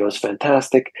portfolio is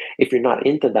fantastic. If you're not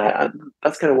into that,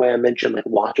 that's kind of why I mentioned like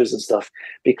watches and stuff,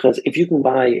 because if you can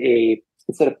buy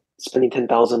instead of spending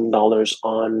 $10,000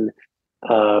 on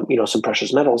some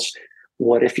precious metals,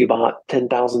 what if you bought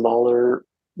 $10,000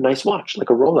 nice watch, like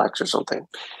a Rolex or something?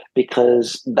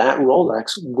 Because that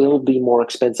Rolex will be more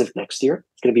expensive next year.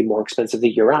 It's going to be more expensive the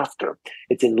year after.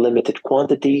 It's in limited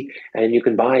quantity, and you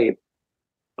can buy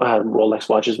Rolex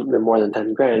watches, they're more than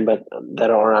 10 grand, but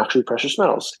that are actually precious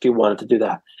metals if you wanted to do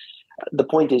that. The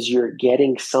point is you're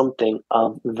getting something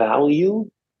of value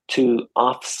to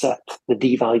offset the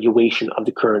devaluation of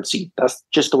the currency. That's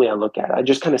just the way I look at it. I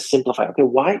just kind of simplify. Okay,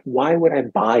 why would I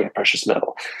buy a precious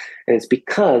metal? And it's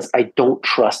because I don't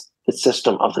trust the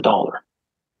system of the dollar.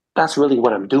 That's really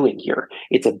what I'm doing here.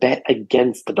 It's a bet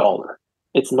against the dollar.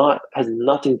 Has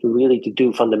nothing to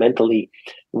do fundamentally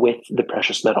with the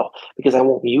precious metal, because I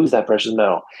won't use that precious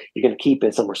metal. You're going to keep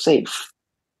it somewhere safe.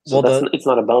 So it's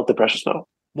not about the precious metal.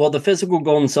 Well, the physical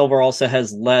gold and silver also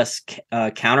has less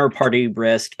counterparty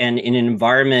risk. And in an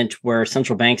environment where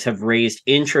central banks have raised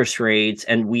interest rates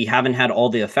and we haven't had all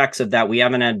the effects of that, we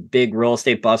haven't had big real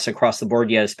estate busts across the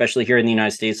board yet, especially here in the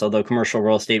United States, although commercial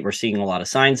real estate, we're seeing a lot of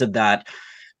signs of that.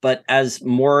 But as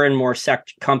more and more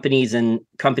companies in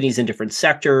different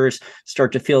sectors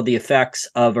start to feel the effects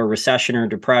of a recession or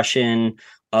depression,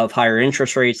 of higher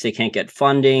interest rates, they can't get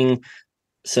funding.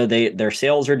 So their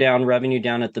sales are down, revenue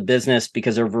down at the business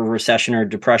because of a recession or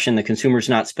depression. The consumer's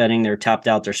not spending; they're tapped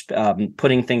out. They're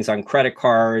putting things on credit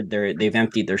card. They've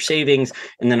emptied their savings,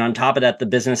 and then on top of that, the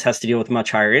business has to deal with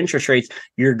much higher interest rates.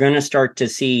 You're going to start to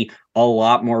see a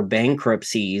lot more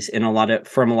bankruptcies from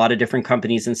a lot of different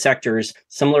companies and sectors,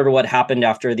 similar to what happened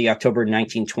after the October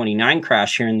 1929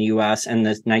 crash here in the U.S. and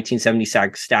the 1970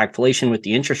 stagflation with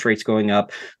the interest rates going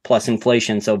up plus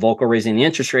inflation. So Volcker raising the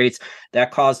interest rates,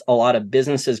 that caused a lot of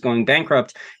businesses going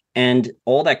bankrupt. And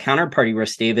all that counterparty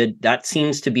risk, David, that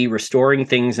seems to be restoring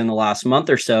things in the last month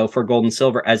or so for gold and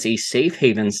silver as a safe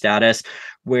haven status,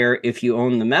 where if you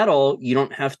own the metal, you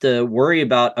don't have to worry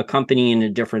about a company in a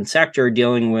different sector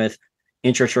dealing with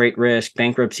interest rate risk,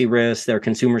 bankruptcy risk, their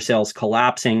consumer sales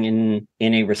collapsing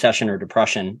in a recession or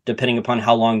depression, depending upon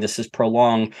how long this is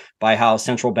prolonged by how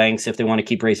central banks, if they want to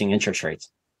keep raising interest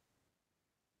rates.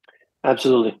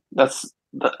 Absolutely.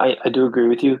 I do agree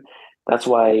with you. That's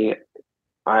why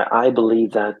I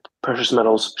believe that precious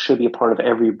metals should be a part of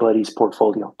everybody's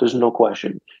portfolio. There's no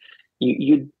question.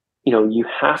 You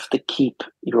have to keep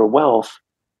your wealth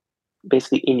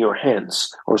basically in your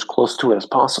hands or as close to it as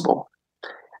possible.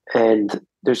 And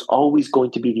there's always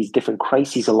going to be these different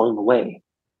crises along the way.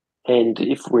 And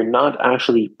if we're not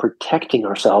actually protecting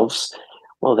ourselves,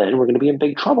 well, then we're going to be in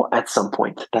big trouble at some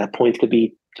point. That point could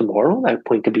be tomorrow. That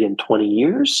point could be in 20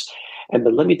 years. And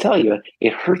but let me tell you,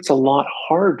 it hurts a lot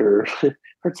harder,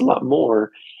 hurts a lot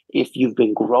more if you've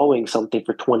been growing something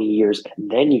for 20 years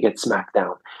and then you get smacked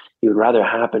down. It would rather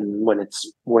happen when it's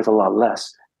worth a lot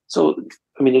less. So,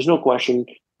 I mean, there's no question.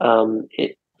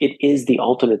 It is the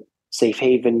ultimate safe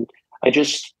haven. I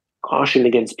just caution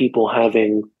against people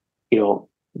having,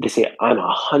 they say I'm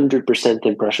 100%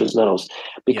 in precious metals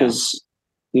because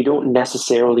you don't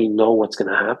necessarily know what's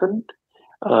going to happen.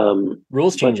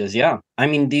 Rules changes, yeah. I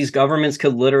mean, these governments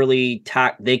could literally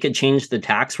they could change the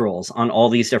tax rules on all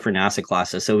these different asset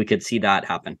classes, so we could see that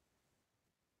happen.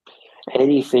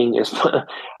 Anything is,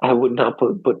 I would not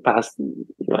put past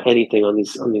anything on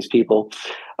these people.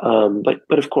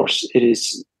 But of course, it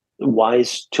is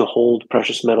wise to hold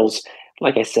precious metals.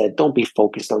 Like I said, don't be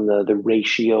focused on the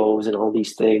ratios and all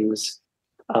these things.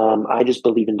 I just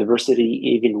believe in diversity,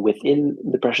 even within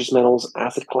the precious metals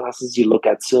asset classes. You look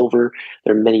at silver,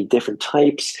 there are many different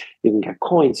types. You can get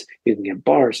coins, you can get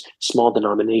bars. Small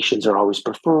denominations are always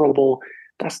preferable.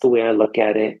 That's the way I look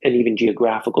at it. And even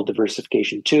geographical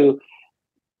diversification too.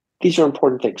 These are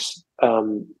important things.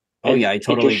 I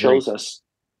totally agree.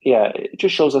 It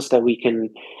just shows us that we can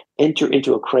enter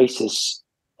into a crisis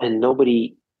and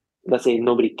let's say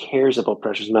nobody cares about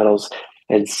precious metals,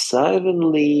 and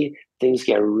suddenly things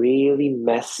get really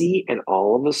messy, and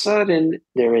all of a sudden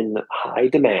they're in high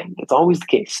demand. It's always the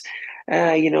case.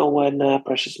 When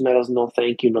precious metals, no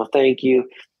thank you, no thank you.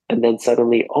 And then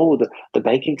suddenly, the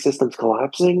banking system's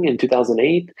collapsing in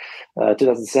 2008,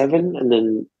 2007. And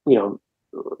then,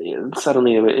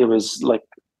 suddenly it was like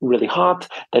really hot.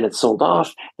 Then it sold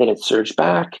off. Then it surged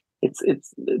back. It's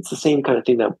the same kind of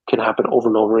thing that can happen over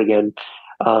and over again.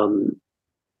 And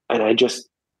I just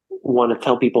want to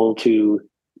tell people to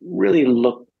really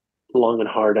look long and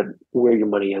hard at where your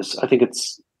money is. I think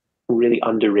it's really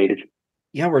underrated.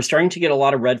 Yeah, we're starting to get a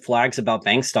lot of red flags about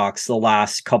bank stocks the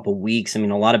last couple of weeks. I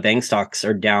mean, a lot of bank stocks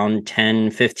are down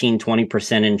 10, 15,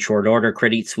 20% in short order.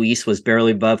 Credit Suisse was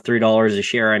barely above $3 a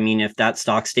share. I mean, if that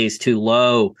stock stays too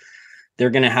low, they're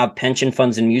going to have pension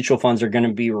funds and mutual funds are going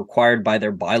to be required by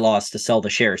their bylaws to sell the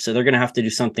shares. So they're going to have to do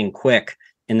something quick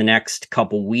in the next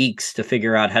couple weeks to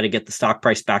figure out how to get the stock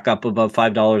price back up above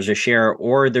 $5 a share,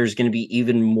 or there's going to be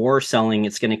even more selling.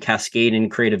 It's going to cascade and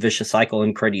create a vicious cycle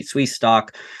in Credit Suisse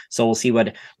stock. So we'll see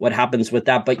what happens with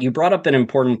that. But you brought up an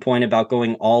important point about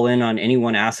going all in on any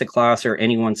one asset class or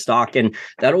any one stock. And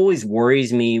that always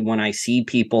worries me when I see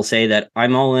people say that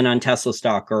I'm all in on Tesla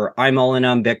stock, or I'm all in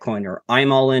on Bitcoin, or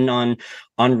I'm all in on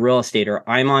real estate, or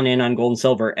I'm in on gold and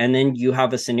silver. And then you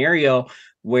have a scenario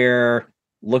where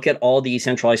look at all the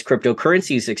centralized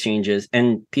cryptocurrencies exchanges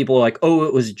and people are like, oh,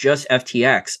 it was just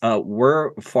FTX.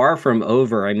 We're far from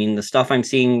over. I mean, the stuff I'm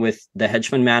seeing with the hedge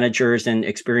fund managers and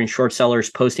experienced short sellers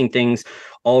posting things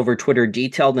all over Twitter,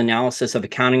 detailed analysis of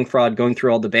accounting fraud, going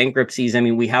through all the bankruptcies. I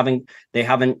mean, they haven't,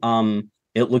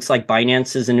 it looks like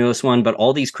Binance is the newest one, but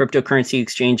all these cryptocurrency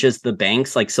exchanges, the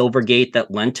banks like Silvergate that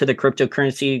lent to the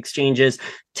cryptocurrency exchanges,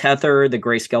 Tether, the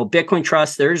Grayscale Bitcoin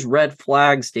Trust, there's red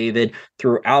flags, David,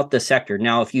 throughout the sector.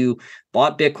 Now, if you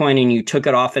bought Bitcoin and you took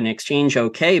it off an exchange,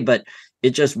 okay, but it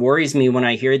just worries me when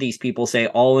I hear these people say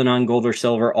all in on gold or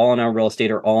silver, all in on real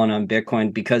estate, or all in on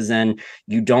Bitcoin, because then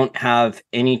you don't have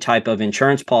any type of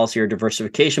insurance policy or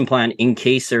diversification plan in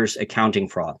case there's accounting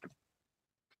fraud.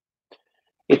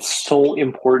 It's so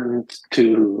important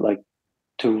to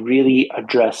really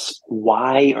address,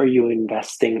 why are you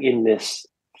investing in this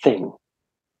thing?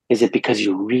 Is it because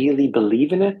you really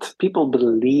believe in it? People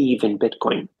believe in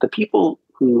Bitcoin. The people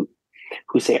who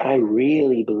say, I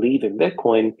really believe in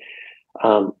Bitcoin,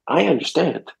 I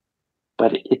understand.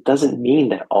 But it doesn't mean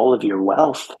that all of your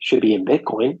wealth should be in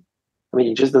Bitcoin. I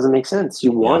mean, it just doesn't make sense.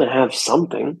 You want to have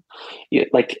something.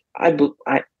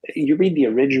 You read the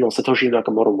original Satoshi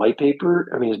Nakamoto white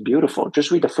paper. I mean, it's beautiful. Just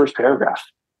read the first paragraph.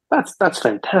 That's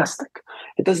fantastic.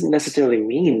 It doesn't necessarily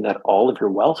mean that all of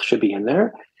your wealth should be in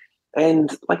there.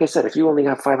 And like I said, if you only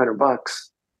have $500,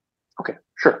 okay,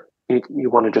 sure. You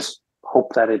want to just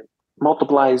hope that it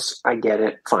multiplies. I get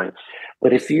it. Fine.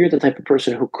 But if you're the type of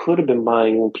person who could have been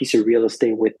buying a piece of real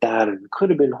estate with that, and could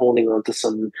have been holding on to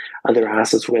some other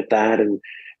assets with that and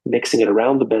mixing it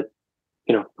around a bit,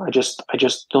 I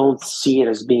just don't see it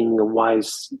as being a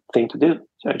wise thing to do.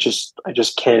 I just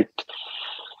can't.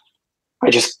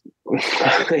 It's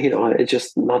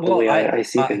just not the way I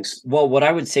see things. Well, what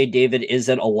I would say, David, is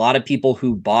that a lot of people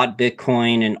who bought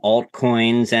Bitcoin and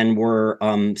altcoins and were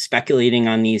speculating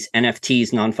on these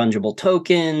NFTs, non-fungible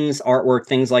tokens, artwork,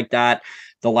 things like that,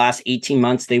 the last 18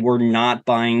 months, they were not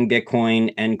buying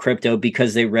Bitcoin and crypto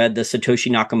because they read the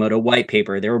Satoshi Nakamoto white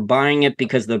paper. They were buying it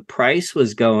because the price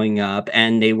was going up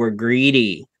and they were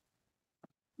greedy.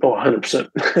 Oh,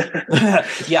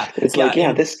 100%. Yeah. It's like,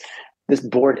 yeah, this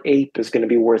Bored Ape is going to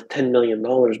be worth $10 million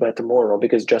by tomorrow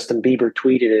because Justin Bieber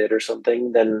tweeted it or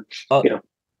something. Then, you know.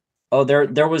 Oh,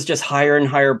 there was just higher and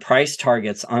higher price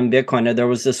targets on Bitcoin. There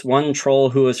was this one troll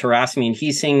who was harassing me, and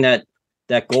he's saying that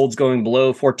gold's going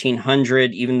below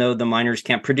 1,400, even though the miners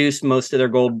can't produce most of their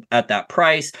gold at that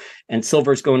price, and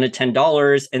silver's going to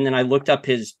 $10. And then I looked up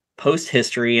his post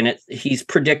history, and he was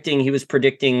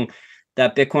predicting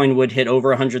that Bitcoin would hit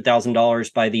over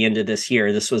 $100,000 by the end of this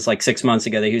year. This was like 6 months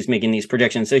ago that he was making these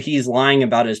predictions. So he's lying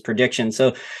about his predictions.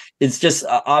 So it's just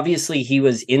obviously he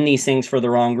was in these things for the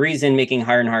wrong reason, making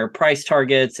higher and higher price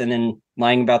targets and then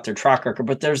lying about their track record.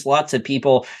 But there's lots of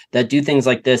people that do things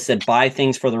like this, that buy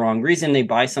things for the wrong reason. They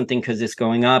buy something because it's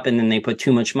going up and then they put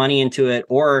too much money into it,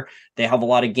 or they have a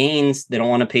lot of gains. They don't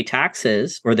want to pay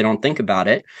taxes, or they don't think about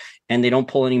it, and they don't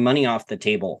pull any money off the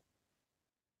table.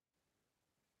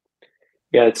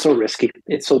 Yeah, it's so risky.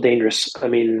 It's so dangerous. I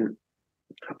mean,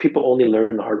 people only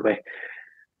learn the hard way.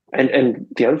 And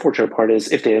the unfortunate part is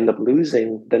if they end up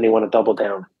losing, then they want to double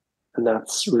down. And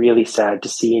that's really sad to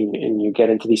see. And you get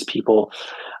into these people.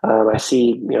 I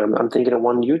see, I'm thinking of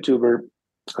one YouTuber,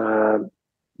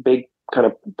 big kind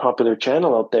of popular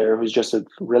channel out there, who's just a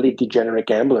really degenerate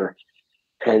gambler.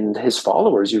 And his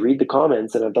followers, you read the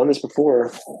comments, and I've done this before.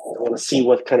 I want to see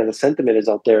what kind of the sentiment is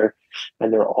out there.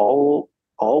 And they're all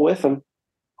with him.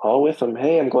 All with him.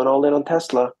 Hey, I'm going all in on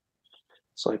Tesla.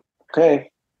 It's like, okay.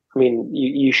 I mean,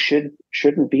 you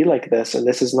shouldn't be like this, and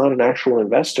this is not an actual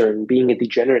investor. And being a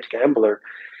degenerate gambler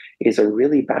is a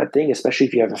really bad thing, especially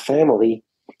if you have a family,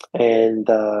 and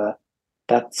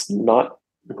that's not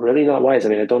wise. I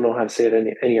mean, I don't know how to say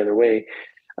it any other way.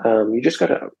 You just got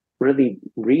to really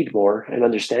read more and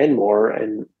understand more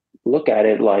and look at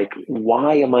it like,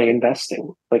 why am I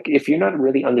investing? Like, if you're not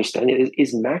really understanding,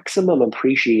 is maximum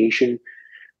appreciation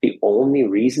the only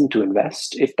reason to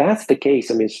invest? If that's the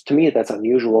case, I mean, to me, that's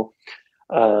unusual.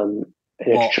 And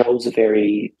it shows a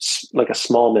very, like, a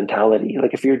small mentality.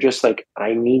 Like, if you're just like,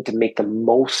 I need to make the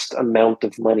most amount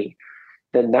of money,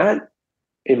 then that,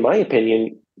 in my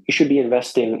opinion, you should be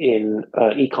investing in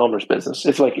e-commerce business.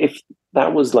 If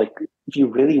that was like, if you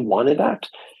really wanted that,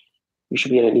 you should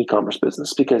be in an e-commerce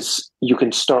business, because you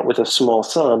can start with a small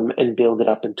sum and build it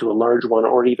up into a large one,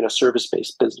 or even a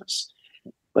service-based business.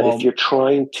 But if you're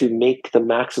trying to make the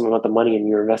maximum amount of money and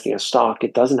you're investing in stock,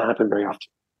 it doesn't happen very often.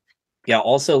 Yeah.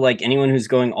 Also, like anyone who's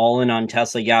going all in on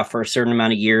Tesla, yeah, for a certain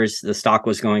amount of years, the stock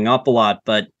was going up a lot,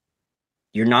 but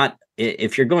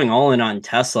if you're going all in on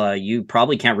Tesla, you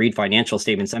probably can't read financial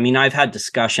statements. I mean, I've had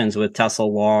discussions with Tesla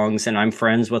longs, and I'm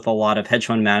friends with a lot of hedge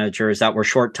fund managers that were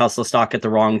short Tesla stock at the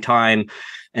wrong time,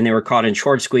 and they were caught in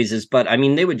short squeezes. But I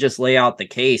mean, they would just lay out the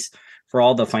case for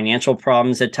all the financial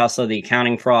problems at Tesla, the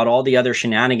accounting fraud, all the other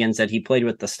shenanigans that he played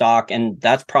with the stock. And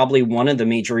that's probably one of the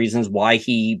major reasons why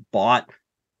he bought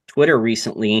Twitter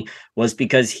recently, was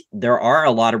because there are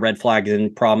a lot of red flags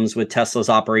and problems with Tesla's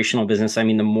operational business. I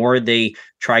mean, the more they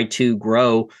tried to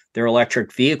grow their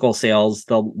electric vehicle sales,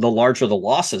 the larger the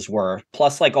losses were.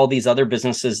 Plus, like all these other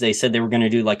businesses they said they were going to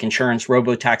do, like insurance,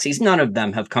 robo-taxis, none of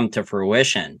them have come to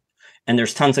fruition. And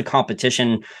there's tons of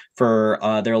competition for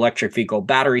their electric vehicle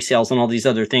battery sales and all these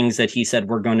other things that he said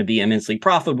were going to be immensely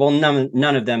profitable.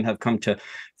 None of them have come to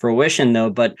fruition, though.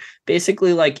 But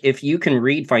basically, like, if you can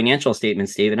read financial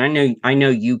statements, David, I know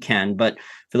you can, but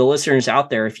for the listeners out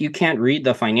there, if you can't read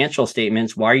the financial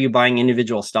statements, why are you buying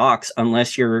individual stocks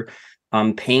unless you're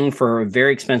paying for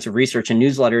very expensive research and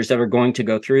newsletters that are going to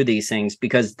go through these things?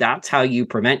 Because that's how you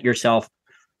prevent yourself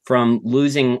from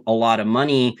losing a lot of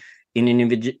money in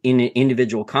an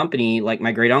individual company. Like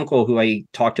my great uncle, who I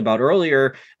talked about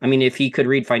earlier, I mean, if he could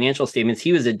read financial statements,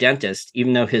 he was a dentist.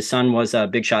 Even though his son was a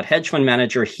big shot hedge fund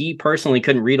manager, he personally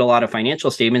couldn't read a lot of financial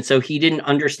statements. So he didn't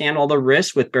understand all the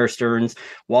risks with Bear Stearns,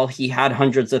 while he had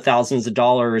hundreds of thousands of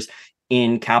dollars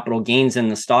in capital gains in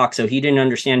the stock. So he didn't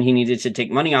understand he needed to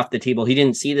take money off the table. He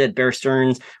didn't see that Bear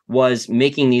Stearns was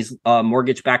making these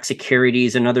mortgage-backed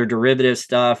securities and other derivative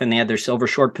stuff, and they had their silver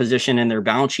short position, and their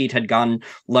balance sheet had gotten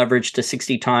leveraged to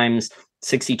 60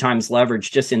 times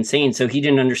leverage, just insane. So he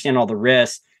didn't understand all the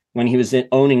risks when he was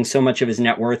owning so much of his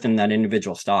net worth in that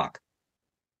individual stock.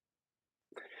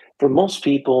 For most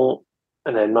people,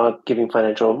 and I'm not giving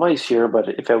financial advice here, but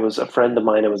if it was a friend of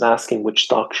mine that was asking which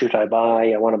stock should I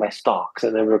buy, I want to buy stocks,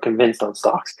 and they were convinced on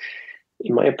stocks.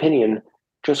 In my opinion,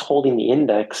 just holding the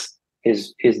index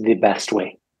is the best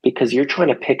way. because you're trying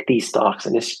to pick these stocks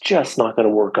and it's just not going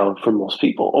to work out for most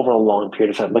people over a long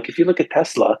period of time. Like if you look at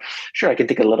Tesla, sure, I can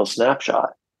take a little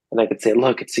snapshot and I could say,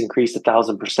 look, it's increased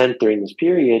 1,000% during this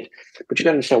period, but you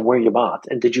got to understand where you bought.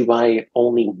 And did you buy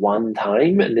only one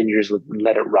time and then you just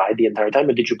let it ride the entire time?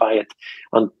 Or did you buy it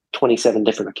on 27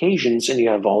 different occasions and you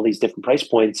have all these different price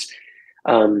points?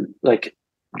 Like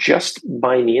just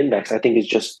buying the index, I think is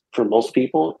just for most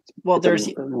people, well, there's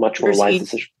a much more wise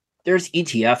decision. There's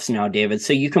ETFs now, David.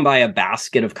 So you can buy a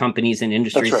basket of companies and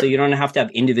industries. Right. So you don't have to have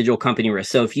individual company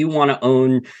risk. So if you want to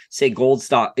own, say, gold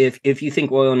stock, if you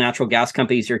think oil and natural gas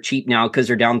companies are cheap now because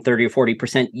they're down 30 or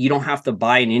 40%, you don't have to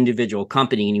buy an individual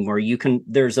company anymore.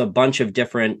 There's a bunch of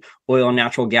different oil and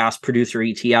natural gas producer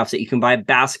ETFs that you can buy a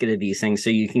basket of these things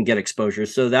so you can get exposure.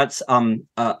 So that's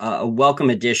a welcome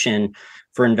addition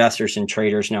for investors and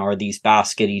traders now, are these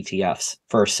basket ETFs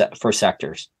for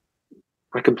sectors.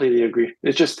 I completely agree.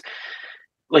 It's just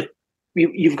like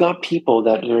you've got people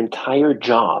that their entire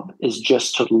job is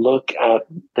just to look at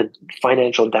the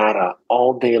financial data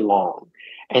all day long,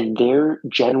 and their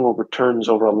general returns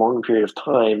over a long period of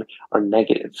time are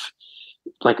negative.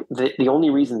 Like the only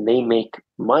reason they make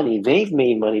money, they've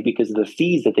made money because of the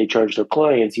fees that they charge their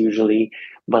clients usually,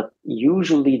 but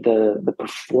usually the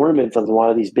performance of a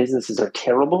lot of these businesses are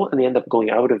terrible and they end up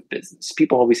going out of business.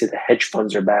 People always say the hedge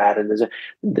funds are bad, and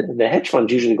the hedge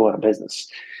funds usually go out of business.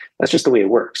 That's just the way it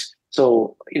works.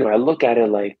 So, I look at it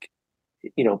like,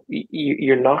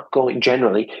 you're not going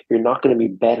to be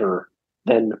better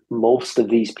than most of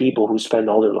these people who spend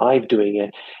all their life doing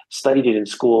it, studied it in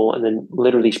school, and then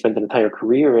literally spent an entire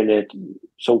career in it.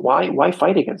 So why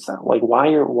fight against that? Like, why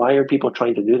are people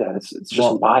trying to do that? It's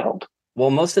just wild. Well,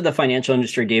 most of the financial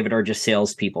industry, David, are just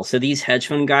salespeople. So these hedge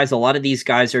fund guys, a lot of these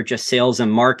guys are just sales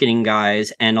and marketing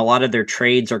guys, and a lot of their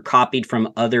trades are copied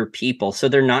from other people. So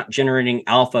they're not generating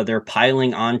alpha. They're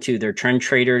piling onto their trend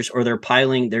traders, or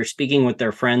they're speaking with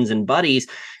their friends and buddies,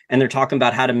 and they're talking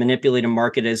about how to manipulate a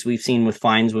market, as we've seen with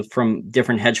fines from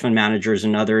different hedge fund managers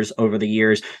and others over the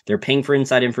years. They're paying for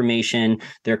inside information.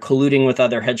 They're colluding with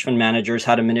other hedge fund managers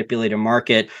how to manipulate a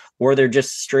market, or they're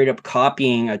just straight up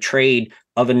copying a trade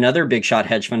of another big shot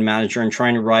hedge fund manager and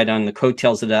trying to ride on the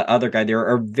coattails of that other guy. There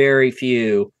are very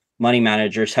few money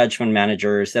managers, hedge fund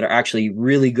managers that are actually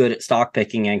really good at stock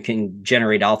picking and can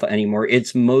generate alpha anymore.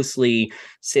 It's mostly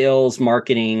sales,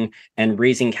 marketing, and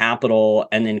raising capital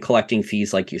and then collecting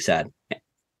fees, like you said.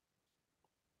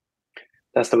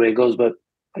 That's the way it goes. But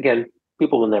again,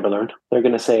 people will never learn. They're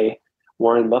going to say,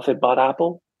 Warren Buffett bought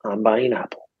Apple, I'm buying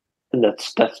Apple. And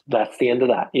that's the end of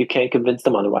that. You can't convince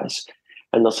them otherwise.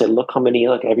 And they'll say, look,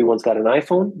 everyone's got an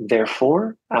iPhone,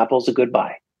 therefore Apple's a good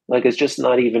buy. Like, it's just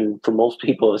not even, for most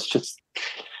people,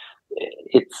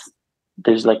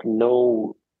 there's like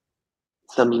no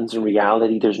semblance in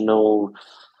reality. There's no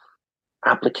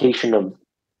application of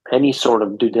any sort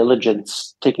of due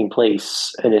diligence taking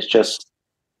place. And it's just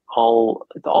all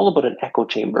about an echo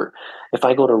chamber. If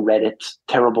I go to Reddit,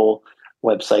 terrible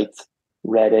website,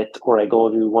 Reddit, or I go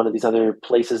to one of these other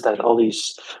places that all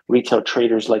these retail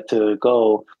traders like to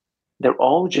go, they're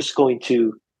all just going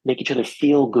to make each other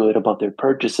feel good about their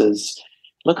purchases.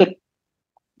 Look at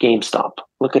GameStop.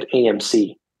 Look at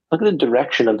AMC. Look at the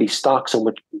direction of these stocks and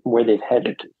where they've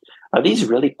headed. Are these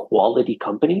really quality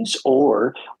companies,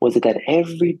 or was it that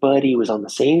everybody was on the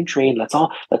same train? Let's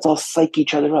all psych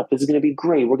each other up. This is going to be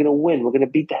great. We're going to win. We're going to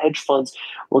beat the hedge funds.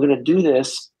 We're going to do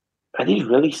this. Are these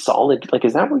really solid? Like,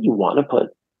 is that where you want to put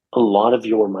a lot of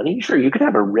your money? Sure, you could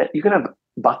have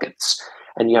buckets,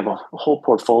 and you have a whole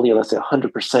portfolio, let's say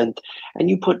 100%, and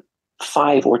you put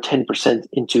 5 or 10%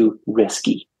 into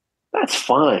risky. That's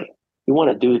fine. You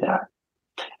want to do that.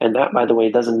 And that, by the way,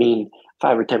 doesn't mean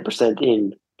 5 or 10%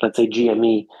 in, let's say,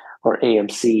 GME or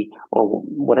AMC or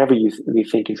whatever you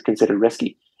think is considered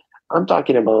risky. I'm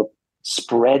talking about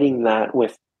spreading that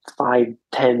with 5,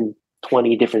 10,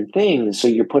 20 different things. So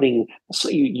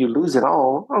you lose it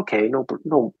all. Okay, no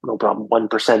problem.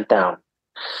 1% down.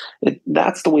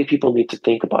 That's the way people need to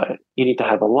think about it. You need to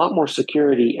have a lot more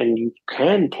security, and you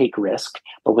can take risk,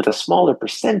 but with a smaller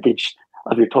percentage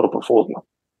of your total portfolio.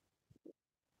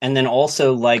 And then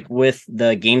also, like with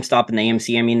the GameStop and the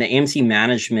AMC, I mean, the AMC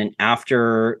management,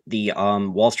 after the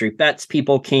Wall Street Bets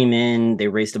people came in, they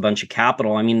raised a bunch of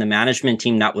capital. I mean, the management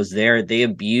team that was there, they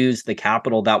abused the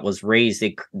capital that was raised.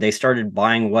 They started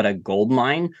buying a gold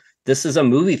mine. This is a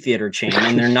movie theater chain,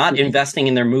 and they're not investing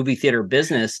in their movie theater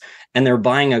business, and they're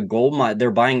buying a gold mine.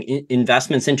 They're buying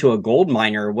investments into a gold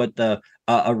miner with a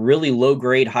really low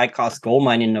grade, high cost gold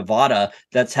mine in Nevada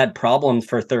that's had problems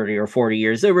for 30 or 40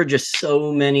 years. There were just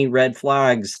so many red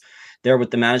flags there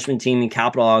with the management team and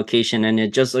capital allocation, and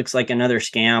it just looks like another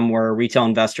scam where retail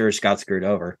investors got screwed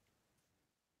over.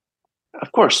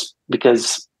 Of course,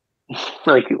 because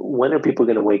like, when are people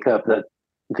going to wake up that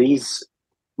these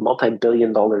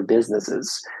multi-billion-dollar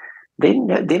businesses, they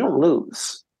don't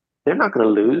lose. They're not going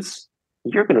to lose.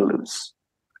 You're going to lose.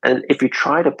 And if you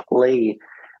try to play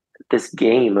this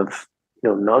game of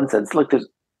nonsense, look,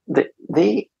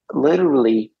 they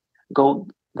literally go,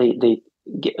 they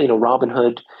get,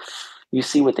 Robinhood. You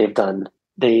see what they've done.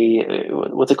 They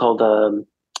what's it called?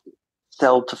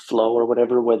 Sell to flow or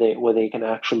whatever, where they can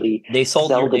actually they sold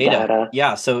sell your the data.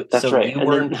 Yeah, so that's right. you and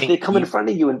weren't then paying, they come in front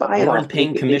of you and buy it. You weren't off.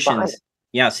 paying commissions.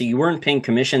 Yeah, so you weren't paying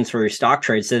commissions for your stock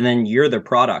trades, and then you're the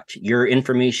product. Your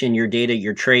information, your data,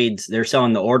 your trades, they're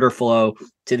selling the order flow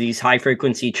to these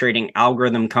high-frequency trading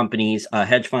algorithm companies,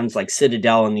 hedge funds like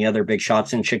Citadel and the other big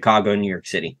shots in Chicago and New York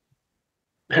City.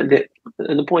 And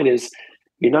the point is,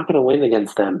 you're not going to win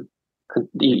against them.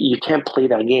 You can't play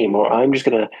that game, or I'm just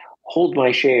going to hold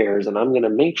my shares and I'm going to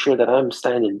make sure that I'm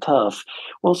standing tough.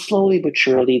 Well, slowly but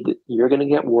surely, you're going to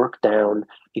get worked down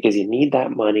because you need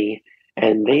that money.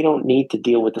 And they don't need to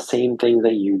deal with the same thing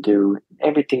that you do.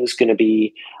 Everything's going to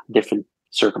be a different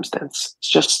circumstance. It's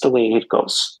just the way it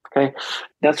goes. Okay.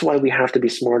 That's why we have to be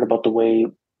smart about the way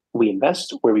we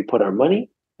invest, where we put our money,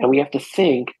 and we have to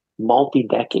think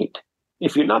multi-decade.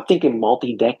 If you're not thinking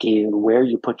multi-decade and where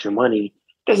you put your money,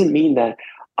 it doesn't mean that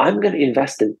I'm going to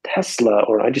invest in Tesla,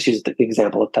 or I just use the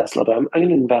example of Tesla, but I'm going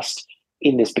to invest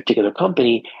in this particular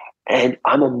company and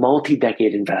I'm a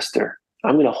multi-decade investor.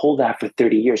 I'm going to hold that for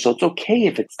 30 years. So it's okay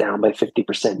if it's down by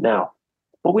 50% now.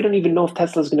 But we don't even know if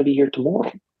Tesla is going to be here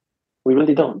tomorrow. We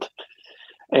really don't.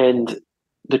 And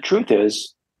the truth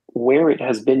is, where it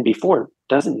has been before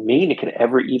doesn't mean it can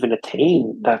ever even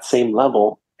attain that same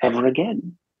level ever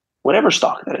again. Whatever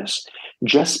stock that is.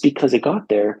 Just because it got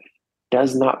there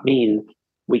does not mean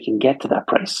we can get to that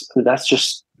price. That's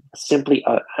just simply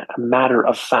a matter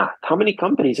of fact. How many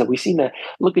companies have we seen that?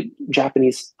 Look at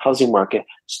Japanese housing market,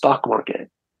 stock market.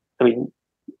 I mean,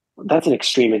 that's an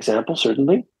extreme example,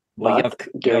 certainly. Well,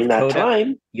 during that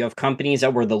time, you have companies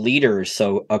that were the leaders.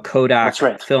 So a Kodak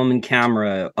film and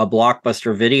camera, a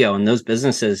Blockbuster Video, and those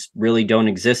businesses really don't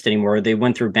exist anymore. They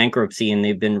went through bankruptcy and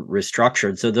they've been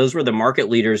restructured. So those were the market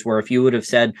leaders, where if you would have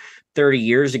said 30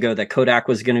 years ago that Kodak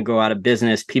was going to go out of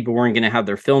business, people weren't going to have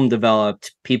their film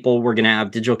developed, people were going to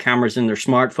have digital cameras in their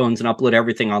smartphones and upload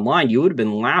everything online, you would have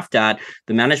been laughed at.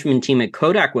 The management team at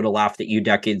Kodak would have laughed at you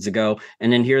decades ago.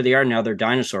 And then here they are, now they're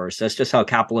dinosaurs. That's just how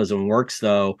capitalism works,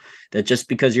 though, that just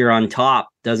because you're on top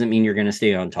doesn't mean you're going to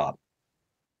stay on top.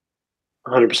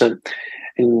 100%.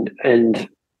 And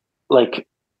like,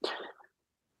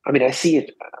 I mean, I see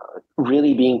it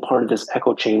really being part of this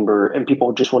echo chamber, and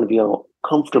people just want to be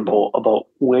comfortable about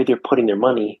where they're putting their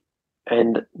money.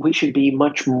 And we should be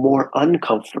much more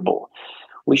uncomfortable.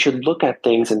 We should look at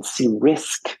things and see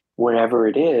risk wherever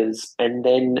it is, and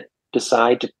then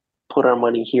decide to put our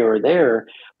money here or there,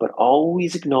 but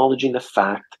always acknowledging the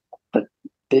fact that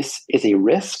this is a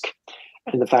risk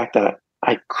and the fact that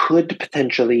I could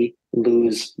potentially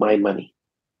lose my money.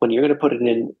 When you're going to put it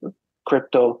in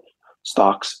crypto,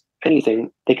 stocks, anything,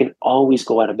 they can always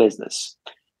go out of business.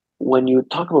 When you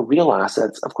talk about real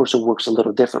assets, of course, it works a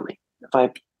little differently. If I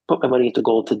put my money into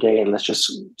gold today, and let's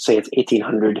just say it's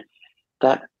 1,800,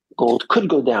 that gold could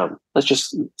go down. Let's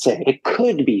just say it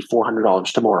could be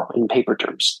 $400 tomorrow in paper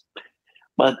terms,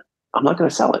 but I'm not going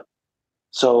to sell it.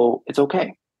 So it's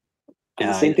okay. And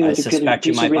the same thing I suspect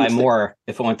you might buy more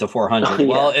if it went to 400.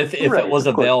 Well, if it was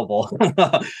available,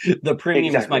 the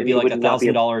premiums might be like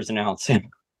 $1,000 an ounce.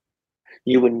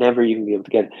 You would never even be able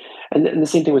to get it. And the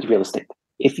same thing with real estate.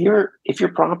 If your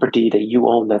property that you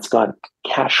own that's got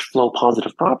cash flow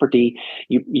positive property,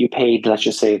 you paid, let's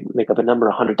just say, make up a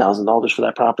number, $100,000 for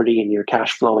that property, and you're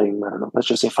cash flowing, I don't know, let's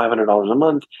just say $500 a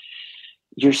month,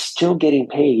 you're still getting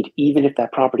paid. Even if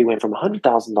that property went from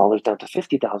 $100,000 down to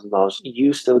 $50,000,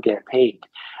 you still get paid.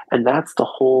 And that's the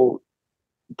whole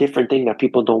different thing that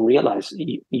people don't realize.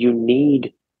 You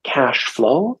need cash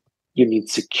flow, you need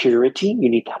security, you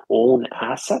need to own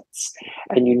assets,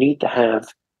 and you need to have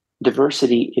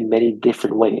diversity in many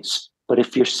different ways. But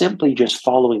if you're simply just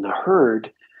following the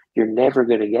herd, you're never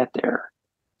going to get there.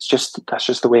 That's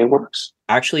just the way it works.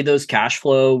 Actually, those cash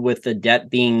flow with the debt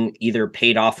being either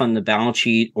paid off on the balance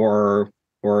sheet or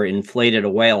inflated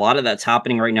away, a lot of that's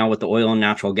happening right now with the oil and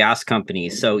natural gas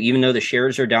companies. So even though the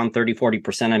shares are down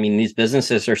 30-40%, I mean, these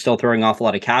businesses are still throwing off a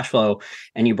lot of cash flow.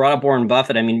 And you brought up Warren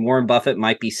Buffett. I mean, Warren Buffett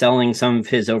might be selling some of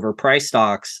his overpriced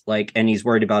stocks, and he's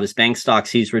worried about his bank stocks.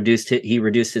 He reduced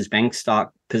his bank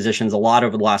stock positions a lot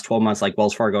over the last 12 months, like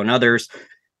Wells Fargo and others.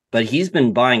 but he's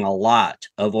been buying a lot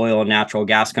of oil and natural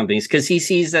gas companies because he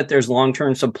sees that there's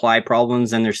long-term supply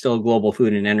problems and there's still a global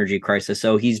food and energy crisis.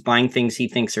 So he's buying things he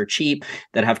thinks are cheap,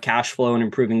 that have cash flow and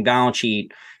improving balance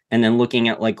sheet, and then looking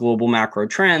at like global macro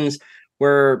trends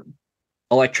where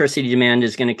electricity demand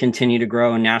is going to continue to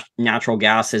grow, and natural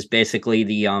gas is basically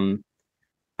the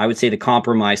I would say the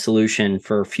compromise solution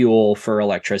for fuel for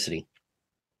electricity.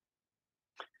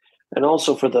 And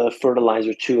also for the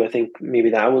fertilizer too, I think maybe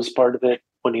that was part of it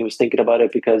when he was thinking about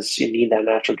it, because you need that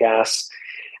natural gas.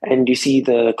 And you see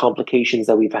the complications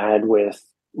that we've had with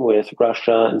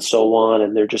Russia and so on,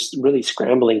 and they're just really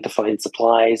scrambling to find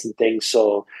supplies and things.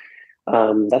 So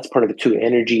that's part of it too.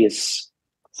 Energy is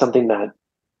something that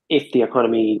if the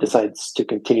economy decides to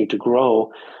continue to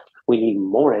grow, we need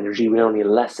more energy. We don't need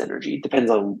less energy. It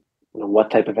depends on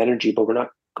what type of energy, but we're not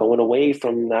going away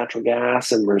from natural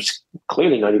gas, and we're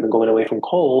clearly not even going away from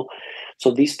coal.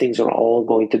 So these things are all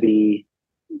going to be,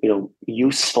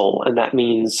 useful, and that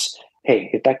means, hey,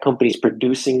 if that company's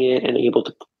producing it and able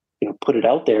to, put it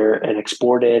out there and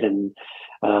export it and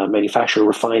manufacture,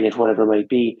 refine it, whatever it might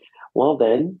be, well,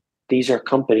 then these are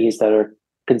companies that are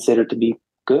considered to be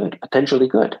good, potentially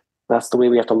good. That's the way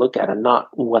we have to look at it, not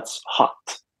what's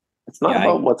hot. It's not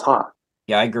about what's hot.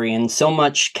 Yeah, I agree. And so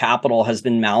much capital has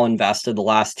been malinvested the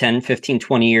last 10, 15,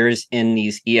 20 years in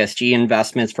these ESG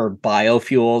investments for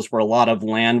biofuels, where a lot of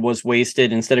land was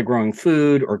wasted. Instead of growing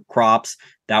food or crops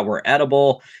that were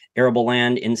arable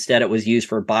land, instead it was used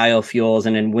for biofuels.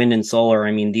 And in wind and solar,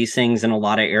 I mean, these things in a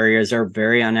lot of areas are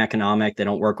very uneconomic. They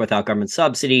don't work without government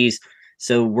subsidies.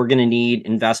 So we're going to need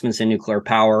investments in nuclear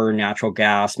power, natural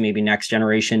gas, maybe next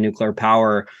generation nuclear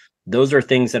power. Those are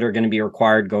things that are going to be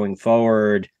required going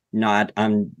forward.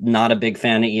 I'm not a big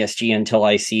fan of ESG until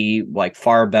I see like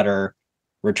far better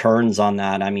returns on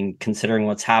that. I mean, considering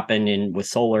what's happened with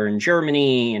solar in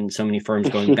Germany and so many firms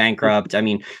going bankrupt, I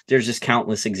mean, there's just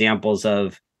countless examples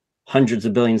of hundreds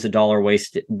of billions of dollars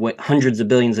wasted for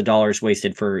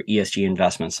ESG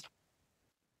investments.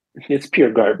 It's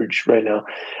pure garbage right now.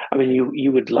 I mean,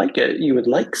 you would like it. You would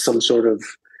like some sort of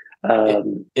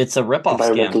it's a ripoff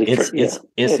scam.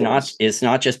 It's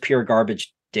not just pure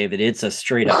garbage, David. It's a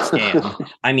straight up scam.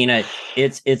 I mean,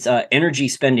 it's a energy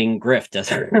spending grift.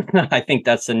 I think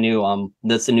that's a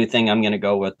new thing. I'm going to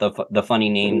go with the funny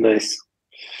name. Nice.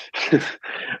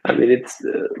 I mean,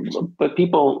 but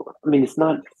people. I mean, it's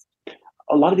not.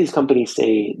 A lot of these companies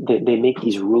say they make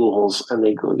these rules, and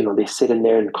they go, they sit in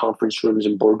there in conference rooms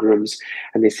and boardrooms,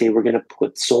 and they say we're going to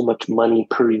put so much money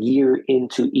per year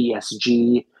into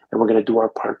ESG, and we're going to do our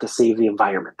part to save the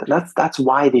environment. And that's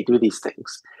why they do these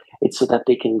things. It's so that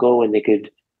they can go and they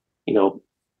could,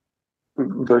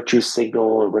 virtue signal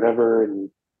or whatever, and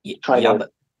try to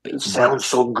sound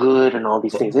so good and all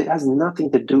these things. It has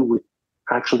nothing to do with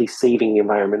actually saving the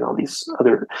environment. All these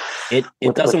other it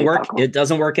doesn't work. It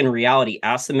doesn't work in reality.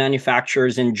 Ask the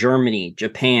manufacturers in Germany,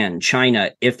 Japan,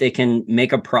 China if they can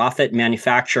make a profit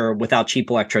manufacture without cheap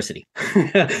electricity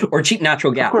or cheap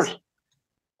natural gas. Of course.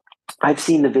 I've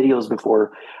seen the videos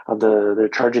before of they're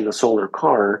charging a solar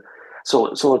car.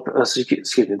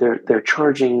 Excuse me, they're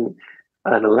charging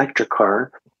an electric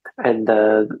car, and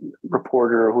the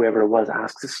reporter or whoever it was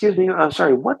asks, "Excuse me, I'm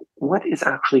sorry, what is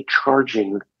actually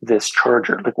charging this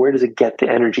charger? Like, where does it get the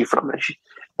energy from?" And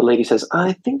the lady says,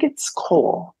 "I think it's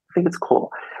coal.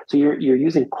 So you're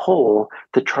using coal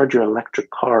to charge your electric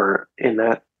car, and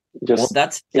that just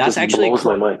that's actually blows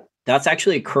my mind." That's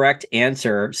actually a correct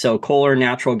answer. So coal or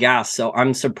natural gas. So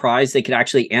I'm surprised they could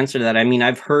actually answer that. I mean,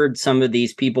 I've heard some of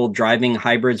these people driving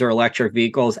hybrids or electric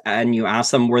vehicles, and you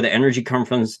ask them where the energy comes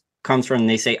from, and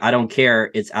they say, "I don't care.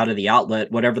 It's out of the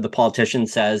outlet. Whatever the politician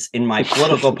says in my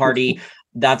political party,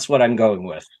 that's what I'm going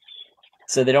with."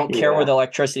 So they don't care where the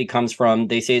electricity comes from.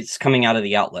 They say it's coming out of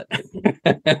the outlet.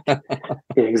 Yeah,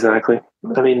 exactly.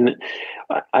 I mean,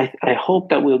 I hope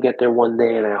that we'll get there one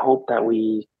day, and I hope that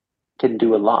we can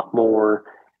do a lot more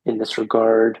in this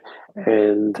regard.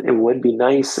 And it would be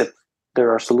nice if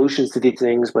there are solutions to these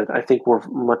things, but I think we're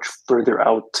much further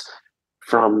out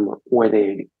from where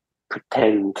they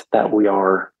pretend that we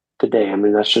are today. I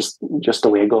mean, that's just the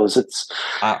way it goes.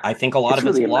 I think a lot of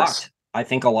it's blocked. I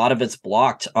think a lot of it's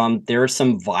blocked. There's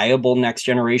some viable next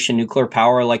generation nuclear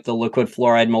power, like the liquid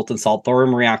fluoride molten salt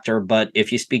thorium reactor. But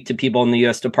if you speak to people in the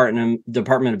U.S. Department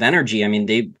of Energy, I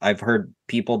mean, I've heard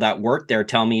people that work there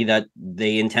tell me that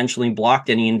they intentionally blocked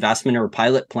any investment or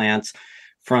pilot plants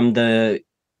from the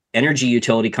energy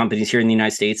utility companies here in the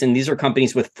United States. And these are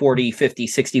companies with 40, 50,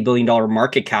 $60 billion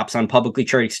market caps on publicly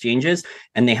traded exchanges.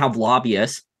 And they have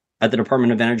lobbyists at the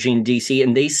Department of Energy in DC,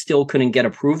 and they still couldn't get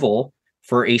approval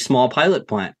for a small pilot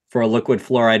plant. for a liquid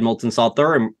fluoride molten salt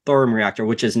thorium reactor,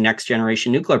 which is next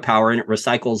generation nuclear power, and it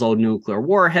recycles old nuclear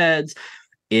warheads.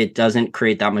 It doesn't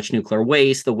create that much nuclear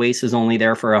waste. The waste is only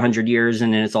there for 100 years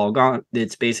and then it's all gone.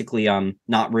 It's basically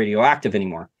not radioactive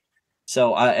anymore.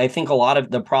 So I think a lot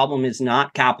of the problem is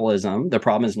not capitalism. The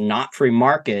problem is not free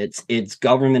markets. It's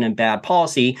government and bad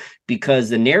policy, because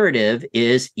the narrative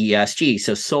is ESG.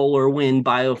 So solar, wind,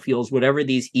 biofuels, whatever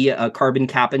these carbon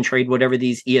cap and trade, whatever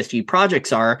these ESG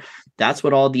projects are, that's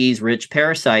what all these rich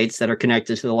parasites that are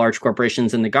connected to the large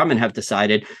corporations and the government have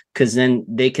decided, because then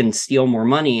they can steal more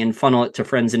money and funnel it to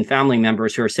friends and family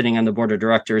members who are sitting on the board of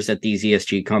directors at these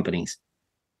ESG companies.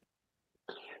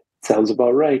 Sounds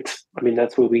about right. I mean,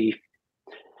 that's what we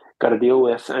got to deal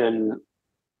with. And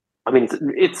I mean,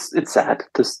 it's sad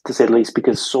to say the least,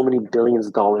 because so many billions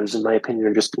of dollars, in my opinion,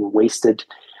 are just being wasted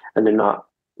and they're not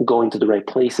going to the right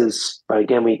places. But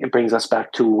again, it brings us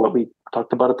back to what we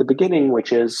talked about at the beginning,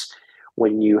 which is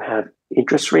when you have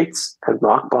interest rates at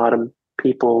rock bottom,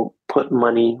 people put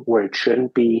money where it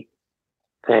shouldn't be.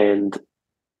 And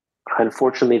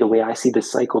unfortunately, the way I see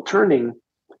this cycle turning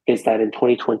is that in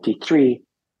 2023,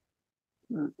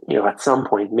 at some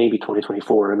point, maybe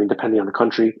 2024, I mean, depending on the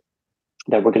country,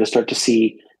 that we're going to start to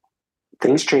see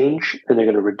things change, and they're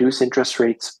going to reduce interest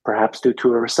rates, perhaps due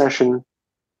to a recession,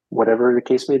 whatever the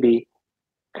case may be.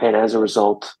 And as a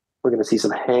result, we're going to see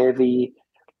some heavy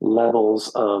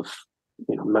levels of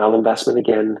malinvestment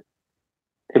again.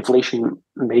 Inflation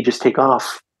may just take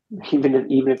off, even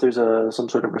if there's some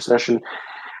sort of recession,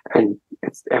 and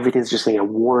everything's just going to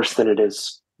get worse than it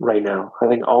is right now. I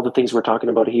think all the things we're talking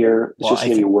about here is just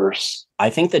going to be worse. I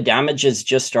think the damage is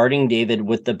just starting, David,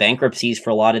 with the bankruptcies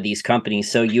for a lot of these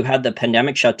companies. So you had the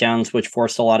pandemic shutdowns, which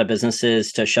forced a lot of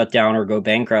businesses to shut down or go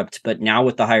bankrupt. But now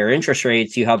with the higher interest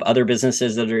rates, you have other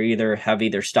businesses that are have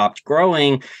either stopped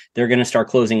growing, they're going to start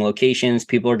closing locations,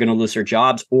 people are going to lose their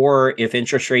jobs, or if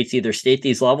interest rates either stay at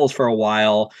these levels for a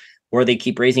while, or they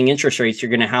keep raising interest rates,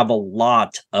 you're going to have a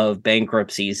lot of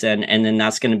bankruptcies. And then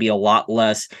that's going to be a lot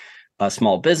less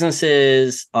small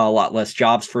businesses, a lot less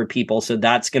jobs for people. So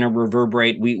that's going to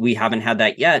reverberate. We haven't had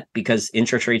that yet because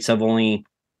interest rates have only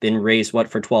been raised,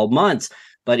 for 12 months.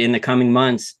 But in the coming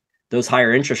months, those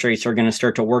higher interest rates are going to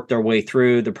start to work their way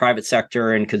through the private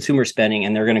sector and consumer spending,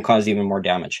 and they're going to cause even more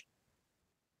damage.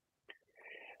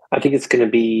 I think it's going to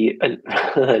be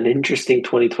an interesting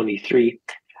 2023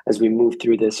 as we move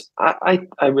through this. I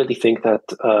really think that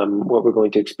what we're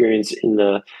going to experience in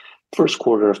the first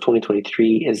quarter of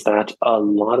 2023 is that a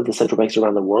lot of the central banks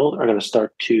around the world are going to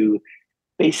start to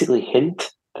basically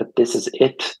hint that this is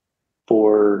it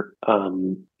for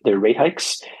their rate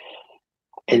hikes.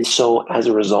 And so as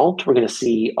a result, we're going to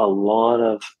see a lot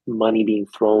of money being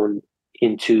thrown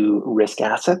into risk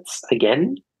assets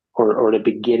again, or the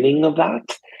beginning of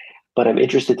that. But I'm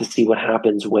interested to see what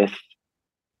happens with,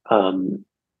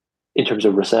 in terms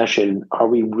of recession. Are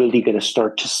we really going to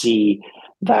start to see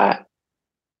that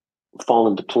fall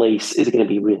into place? Is it going to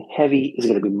be really heavy? Is it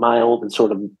going to be mild and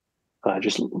sort of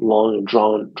just long and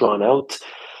drawn out?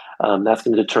 That's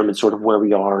going to determine sort of where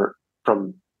we are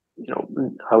from,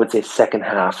 I would say second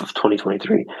half of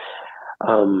 2023.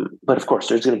 But of course,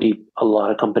 there's going to be a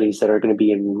lot of companies that are going to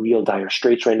be in real dire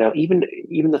straits right now.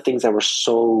 Even the things that were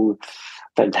so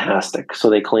fantastic, so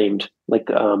they claimed, like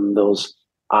those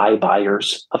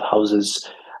iBuyers of houses,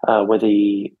 where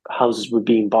the houses were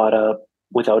being bought up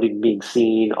without even being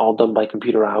seen, all done by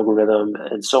computer algorithm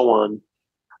and so on.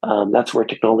 That's where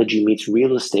technology meets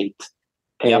real estate.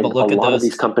 And but look, a lot of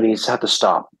these companies had to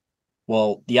stop.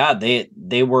 Well, yeah,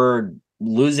 they were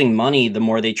losing money the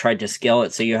more they tried to scale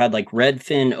it. So you had like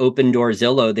Redfin, Open Door,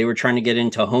 Zillow. They were trying to get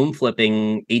into home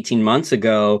flipping 18 months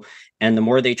ago. And the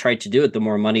more they tried to do it, the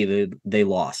more money they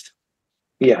lost.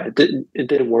 Yeah, it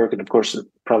didn't work. And of course, it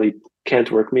probably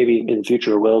can't work. Maybe in the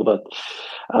future it will. But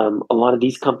a lot of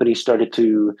these companies started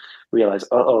to realize,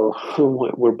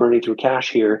 we're burning through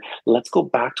cash here. Let's go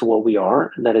back to what we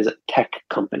are, and that is a tech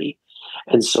company.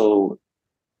 And so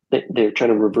they're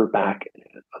trying to revert back.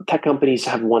 Tech companies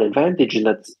have one advantage, and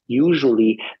that's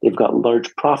usually they've got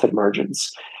large profit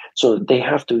margins. So they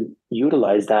have to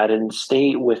utilize that and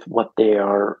stay with what they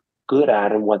are good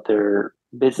at and what their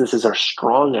businesses are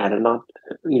strong at, and not,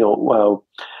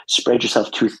 spread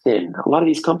yourself too thin. A lot of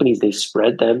these companies, they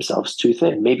spread themselves too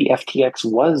thin. Maybe FTX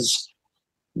was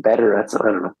better. I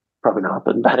don't know, probably not,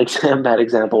 but bad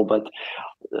example. But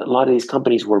a lot of these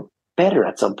companies were better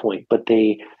at some point, but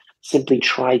they simply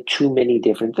tried too many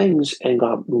different things and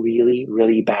got really,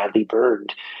 really badly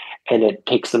burned. And it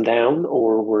takes them down,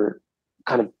 or we're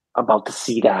kind of about to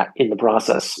see that in the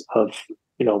process of,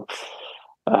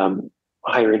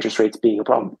 higher interest rates being a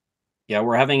problem. Yeah,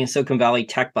 we're having a Silicon Valley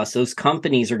tech bust. Those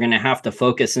companies are going to have to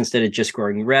focus instead of just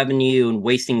growing revenue and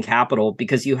wasting capital,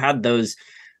 because you had those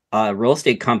real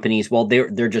estate companies. Well,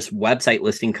 they're just website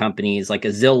listing companies like a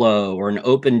Zillow or an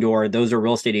Open Door. Those are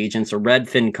real estate agents or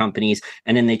Redfin companies.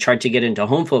 And then they tried to get into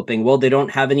home flipping. Well, they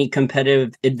don't have any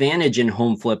competitive advantage in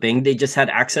home flipping. They just had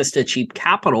access to cheap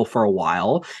capital for a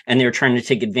while, and they're trying to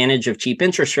take advantage of cheap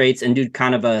interest rates and do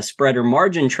kind of a spread or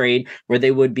margin trade where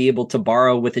they would be able to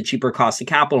borrow with a cheaper cost of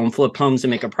capital and flip homes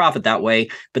and make a profit that way.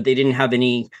 But they didn't have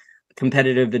any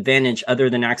competitive advantage other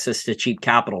than access to cheap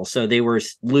capital. So they were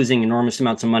losing enormous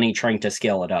amounts of money trying to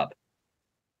scale it up.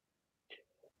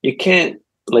 You can't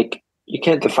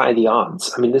defy the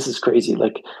odds. I mean, this is crazy.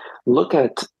 Like, look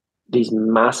at these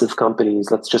massive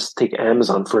companies. Let's just take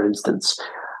Amazon, for instance.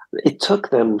 It took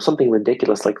them something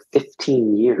ridiculous like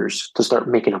 15 years to start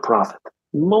making a profit.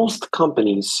 Most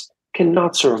companies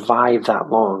cannot survive that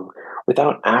long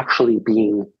without actually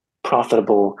being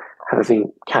profitable,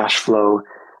 having cash flow,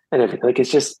 and everything. Like, it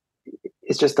just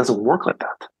doesn't work like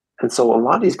that. And so a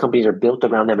lot of these companies are built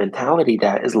around that mentality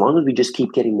that as long as we just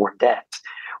keep getting more debt,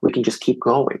 we can just keep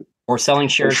going. Or selling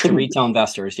shares to retail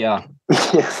investors. Yeah.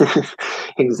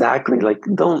 Exactly. Like,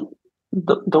 don't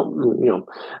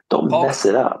mess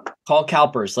it up. Call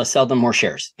CalPERS. Let's sell them more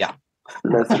shares. Yeah.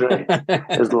 That's right.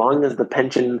 As long as the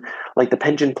pension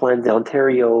plan, the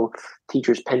Ontario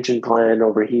teachers pension plan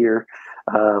over here,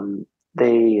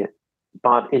 they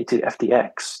bought into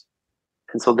FTX,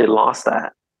 and so they lost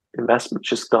that investment,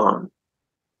 just gone.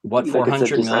 What,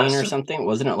 400 million or something?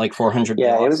 Wasn't it like 400?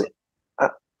 Yeah, it was.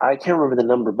 I can't remember the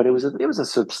number, but it was a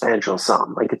substantial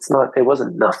sum. Like, it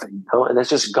wasn't nothing, and it's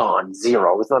just gone,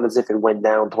 zero. It's not as if it went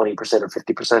down 20% or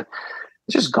 50%.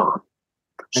 It's just gone.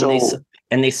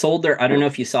 And they sold their, I don't know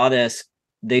if you saw this,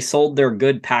 they sold their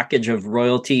good package of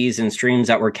royalties and streams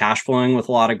that were cash flowing with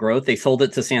a lot of growth. They sold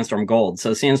it to Sandstorm Gold.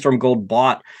 So Sandstorm Gold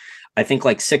bought, I think,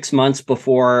 like 6 months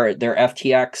before their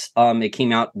FTX, it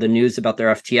came out, the news about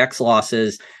their FTX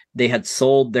losses. They had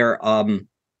sold their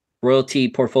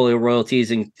portfolio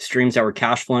royalties and streams that were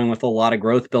cash flowing with a lot of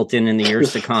growth built in the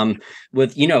years to come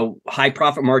with, high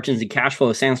profit margins and cash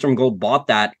flow. Sandstorm Gold bought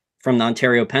that from the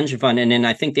Ontario Pension Fund. And then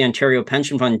I think the Ontario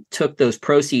Pension Fund took those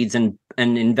proceeds and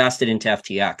invested into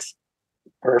FTX.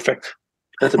 Perfect.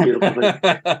 That's a beautiful thing.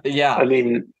 Yeah. I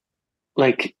mean,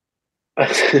 like,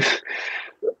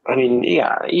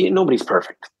 yeah, nobody's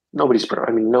perfect. Nobody's perfect.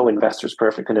 I mean, no investor's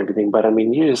perfect and everything, but I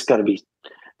mean, you just got to be,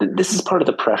 this is part of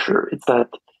the pressure. It's that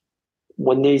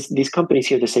when these companies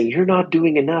here, they're saying, you're not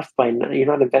doing enough you're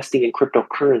not investing in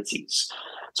cryptocurrencies.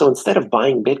 So instead of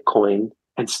buying Bitcoin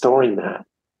and storing that,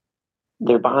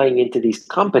 they're buying into these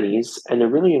companies and they're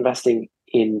really investing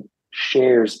in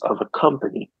shares of a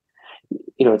company.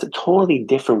 It's a totally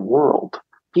different world.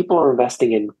 People are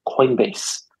investing in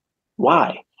Coinbase.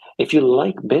 Why? If you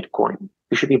like Bitcoin,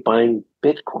 you should be buying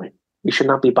Bitcoin. You should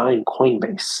not be buying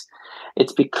Coinbase.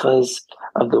 It's because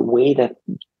of the way that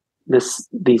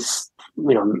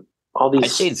all these. I'd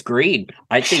say it's greed.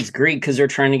 Because they're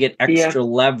trying to get extra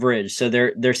leverage. So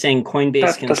they're saying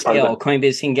Coinbase can scale,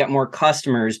 Coinbase can get more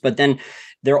customers, but then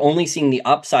they're only seeing the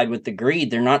upside with the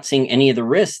greed. They're not seeing any of the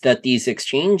risks that these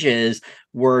exchanges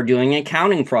were doing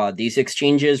accounting fraud. These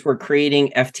exchanges were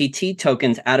creating FTT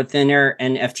tokens out of thin air,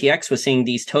 and FTX was saying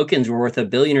these tokens were worth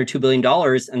 $1 billion or $2 billion.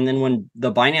 And then when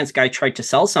the Binance guy tried to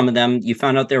sell some of them, you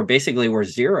found out they were basically worth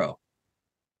zero.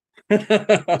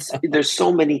 There's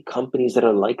so many companies that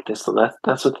are like this. So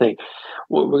that's the thing.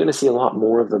 We're going to see a lot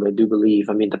more of them, I do believe.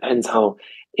 I mean, it depends how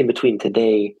in between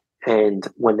today and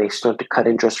when they start to cut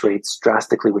interest rates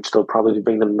drastically, which they'll probably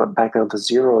bring them back down to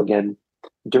zero again.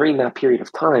 During that period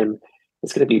of time,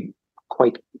 it's going to be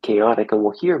quite chaotic, and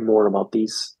we'll hear more about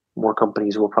these. More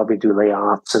companies will probably do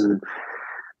layoffs and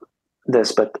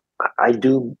this, but I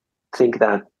do think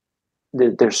that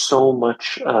there's so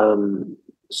much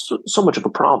of a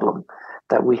problem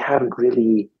that we haven't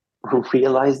really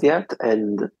realized yet,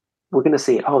 and we're going to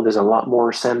say, oh, there's a lot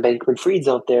more Sam Bankman-Frieds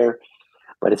out there,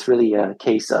 but it's really a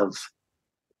case of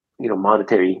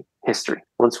monetary history.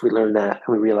 Once we learn that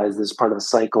and we realize this is part of a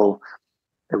cycle,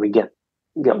 and we get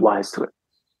wise to it.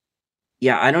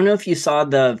 Yeah, I don't know if you saw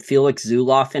the Felix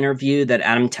Zulauf interview that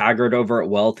Adam Taggart over at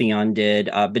Wealthion did.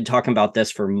 I've been talking about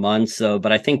this for months, though,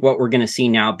 but I think what we're going to see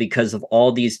now, because of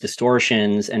all these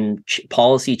distortions and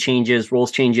policy changes,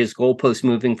 rules changes, goalposts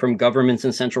moving from governments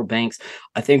and central banks,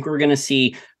 I think we're going to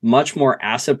see much more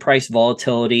asset price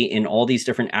volatility in all these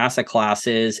different asset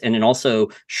classes, and then also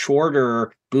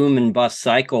shorter boom and bust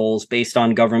cycles based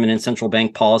on government and central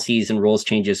bank policies and rules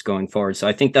changes going forward. So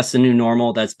I think that's the new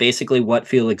normal. That's basically what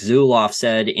Felix Zulauf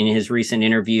said in his recent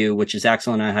interview, which is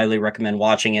excellent. I highly recommend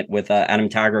watching it with Adam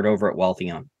Taggart over at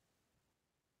Wealthion.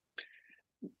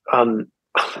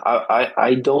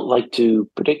 I don't like to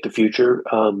predict the future,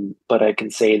 but I can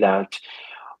say that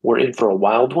we're in for a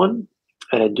wild one.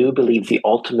 And I do believe the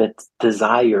ultimate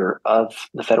desire of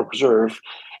the Federal Reserve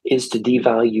is to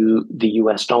devalue the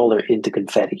US dollar into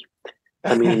confetti.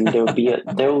 I mean, there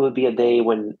will be a day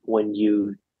when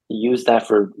you use that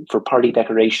for party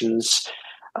decorations,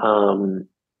 um,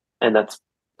 and that's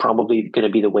probably going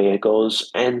to be the way it goes.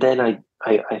 And then I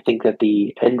think that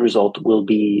the end result will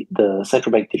be the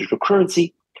central bank digital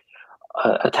currency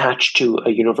attached to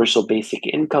a universal basic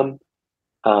income,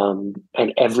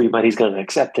 and everybody's going to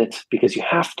accept it because you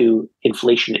have to.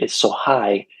 Inflation is so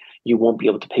high, you won't be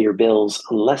able to pay your bills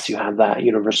unless you have that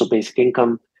universal basic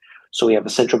income. So we have a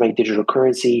central bank digital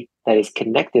currency that is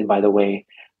connected, by the way,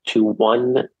 to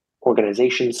one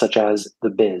organization such as the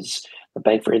BIS, the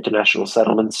Bank for International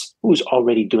Settlements, who's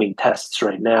already doing tests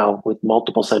right now with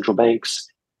multiple central banks.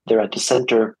 They're at the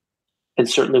center. And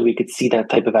certainly we could see that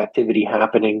type of activity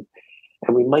happening.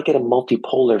 And we might get a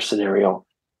multipolar scenario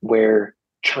where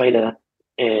China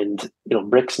and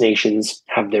BRICS nations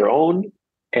have their own,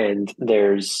 and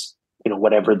there's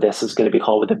whatever this is going to be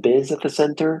called with the BIS at the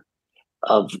center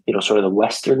of sort of the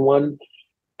Western one.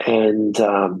 And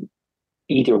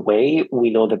either way,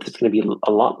 we know that there's going to be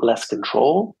a lot less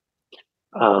control,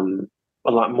 a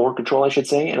lot more control, I should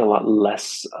say, and a lot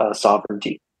less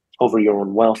sovereignty over your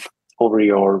own wealth, over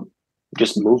your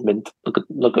just movement.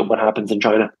 Look at what happens in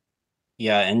China.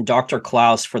 Yeah, and Dr.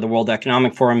 Klaus for the World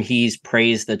Economic Forum, he's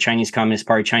praised the Chinese Communist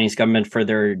Party, Chinese government for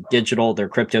their digital, their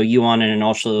crypto yuan, and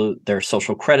also their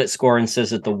social credit score, and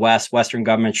says that the Western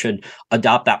government should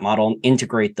adopt that model and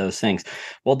integrate those things.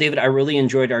 Well, David, I really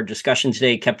enjoyed our discussion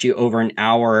today. Kept you over an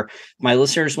hour. My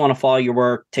listeners want to follow your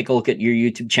work, take a look at your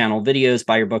YouTube channel videos,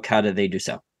 buy your book. How do they do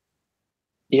so?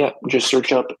 Yeah, just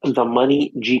search up The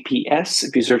Money GPS.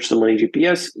 If you search The Money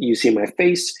GPS, you see my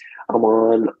face. I'm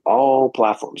on all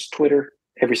platforms, Twitter,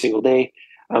 every single day.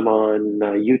 I'm on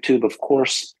YouTube, of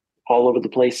course, all over the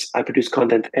place. I produce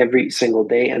content every single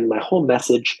day, and my whole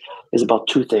message is about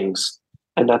two things,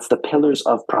 and that's the pillars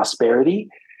of prosperity,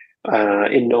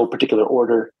 in no particular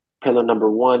order. Pillar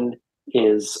number one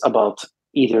is about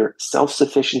either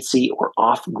self-sufficiency or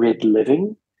off-grid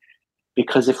living.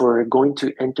 Because if we're going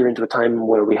to enter into a time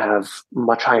where we have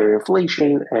much higher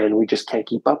inflation and we just can't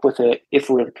keep up with it, if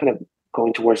we're kind of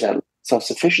going towards that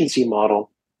self-sufficiency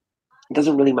model, it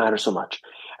doesn't really matter so much.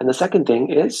 And the second thing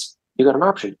is you got an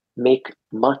option, make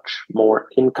much more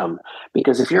income.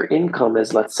 Because if your income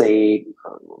is, let's say, I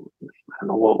don't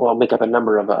know, we'll make up a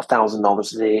number of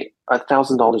 $1,000 a day,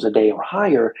 $1,000 a day or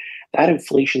higher, that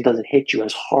inflation doesn't hit you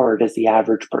as hard as the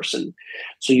average person.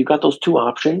 So you got those two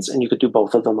options, and you could do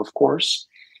both of them, of course.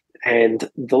 And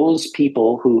those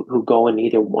people who go in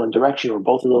either one direction or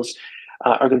both of those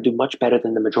are going to do much better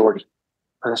than the majority.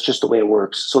 And that's just the way it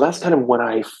works. So that's kind of what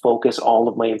I focus all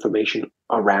of my information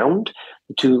around,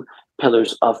 the two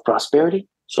pillars of prosperity.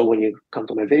 So when you come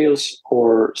to my videos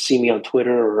or see me on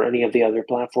Twitter or any of the other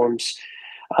platforms,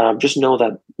 just know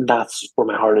that that's where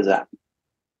my heart is at.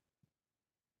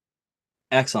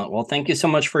 Excellent. Well, thank you so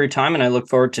much for your time, and I look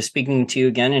forward to speaking to you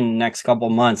again in the next couple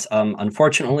of months.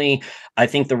 Unfortunately, I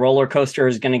think the roller coaster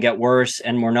is going to get worse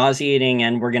and more nauseating,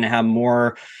 and we're going to have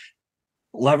more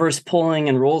levers pulling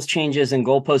and rules changes and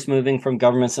goalposts moving from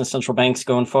governments and central banks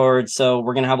going forward. So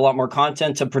we're going to have a lot more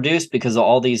content to produce because of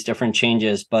all these different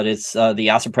changes. But it's the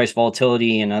asset price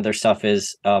volatility and other stuff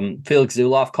is Felix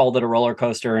Zulauf called it a roller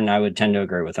coaster, and I would tend to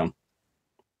agree with him.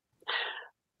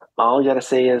 All you got to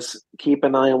say is keep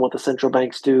an eye on what the central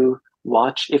banks do,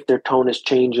 watch if their tone is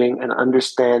changing, and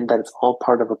understand that it's all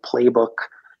part of a playbook.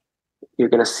 You're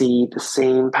going to see the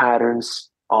same patterns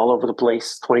all over the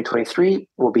place. 2023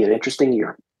 will be an interesting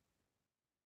year.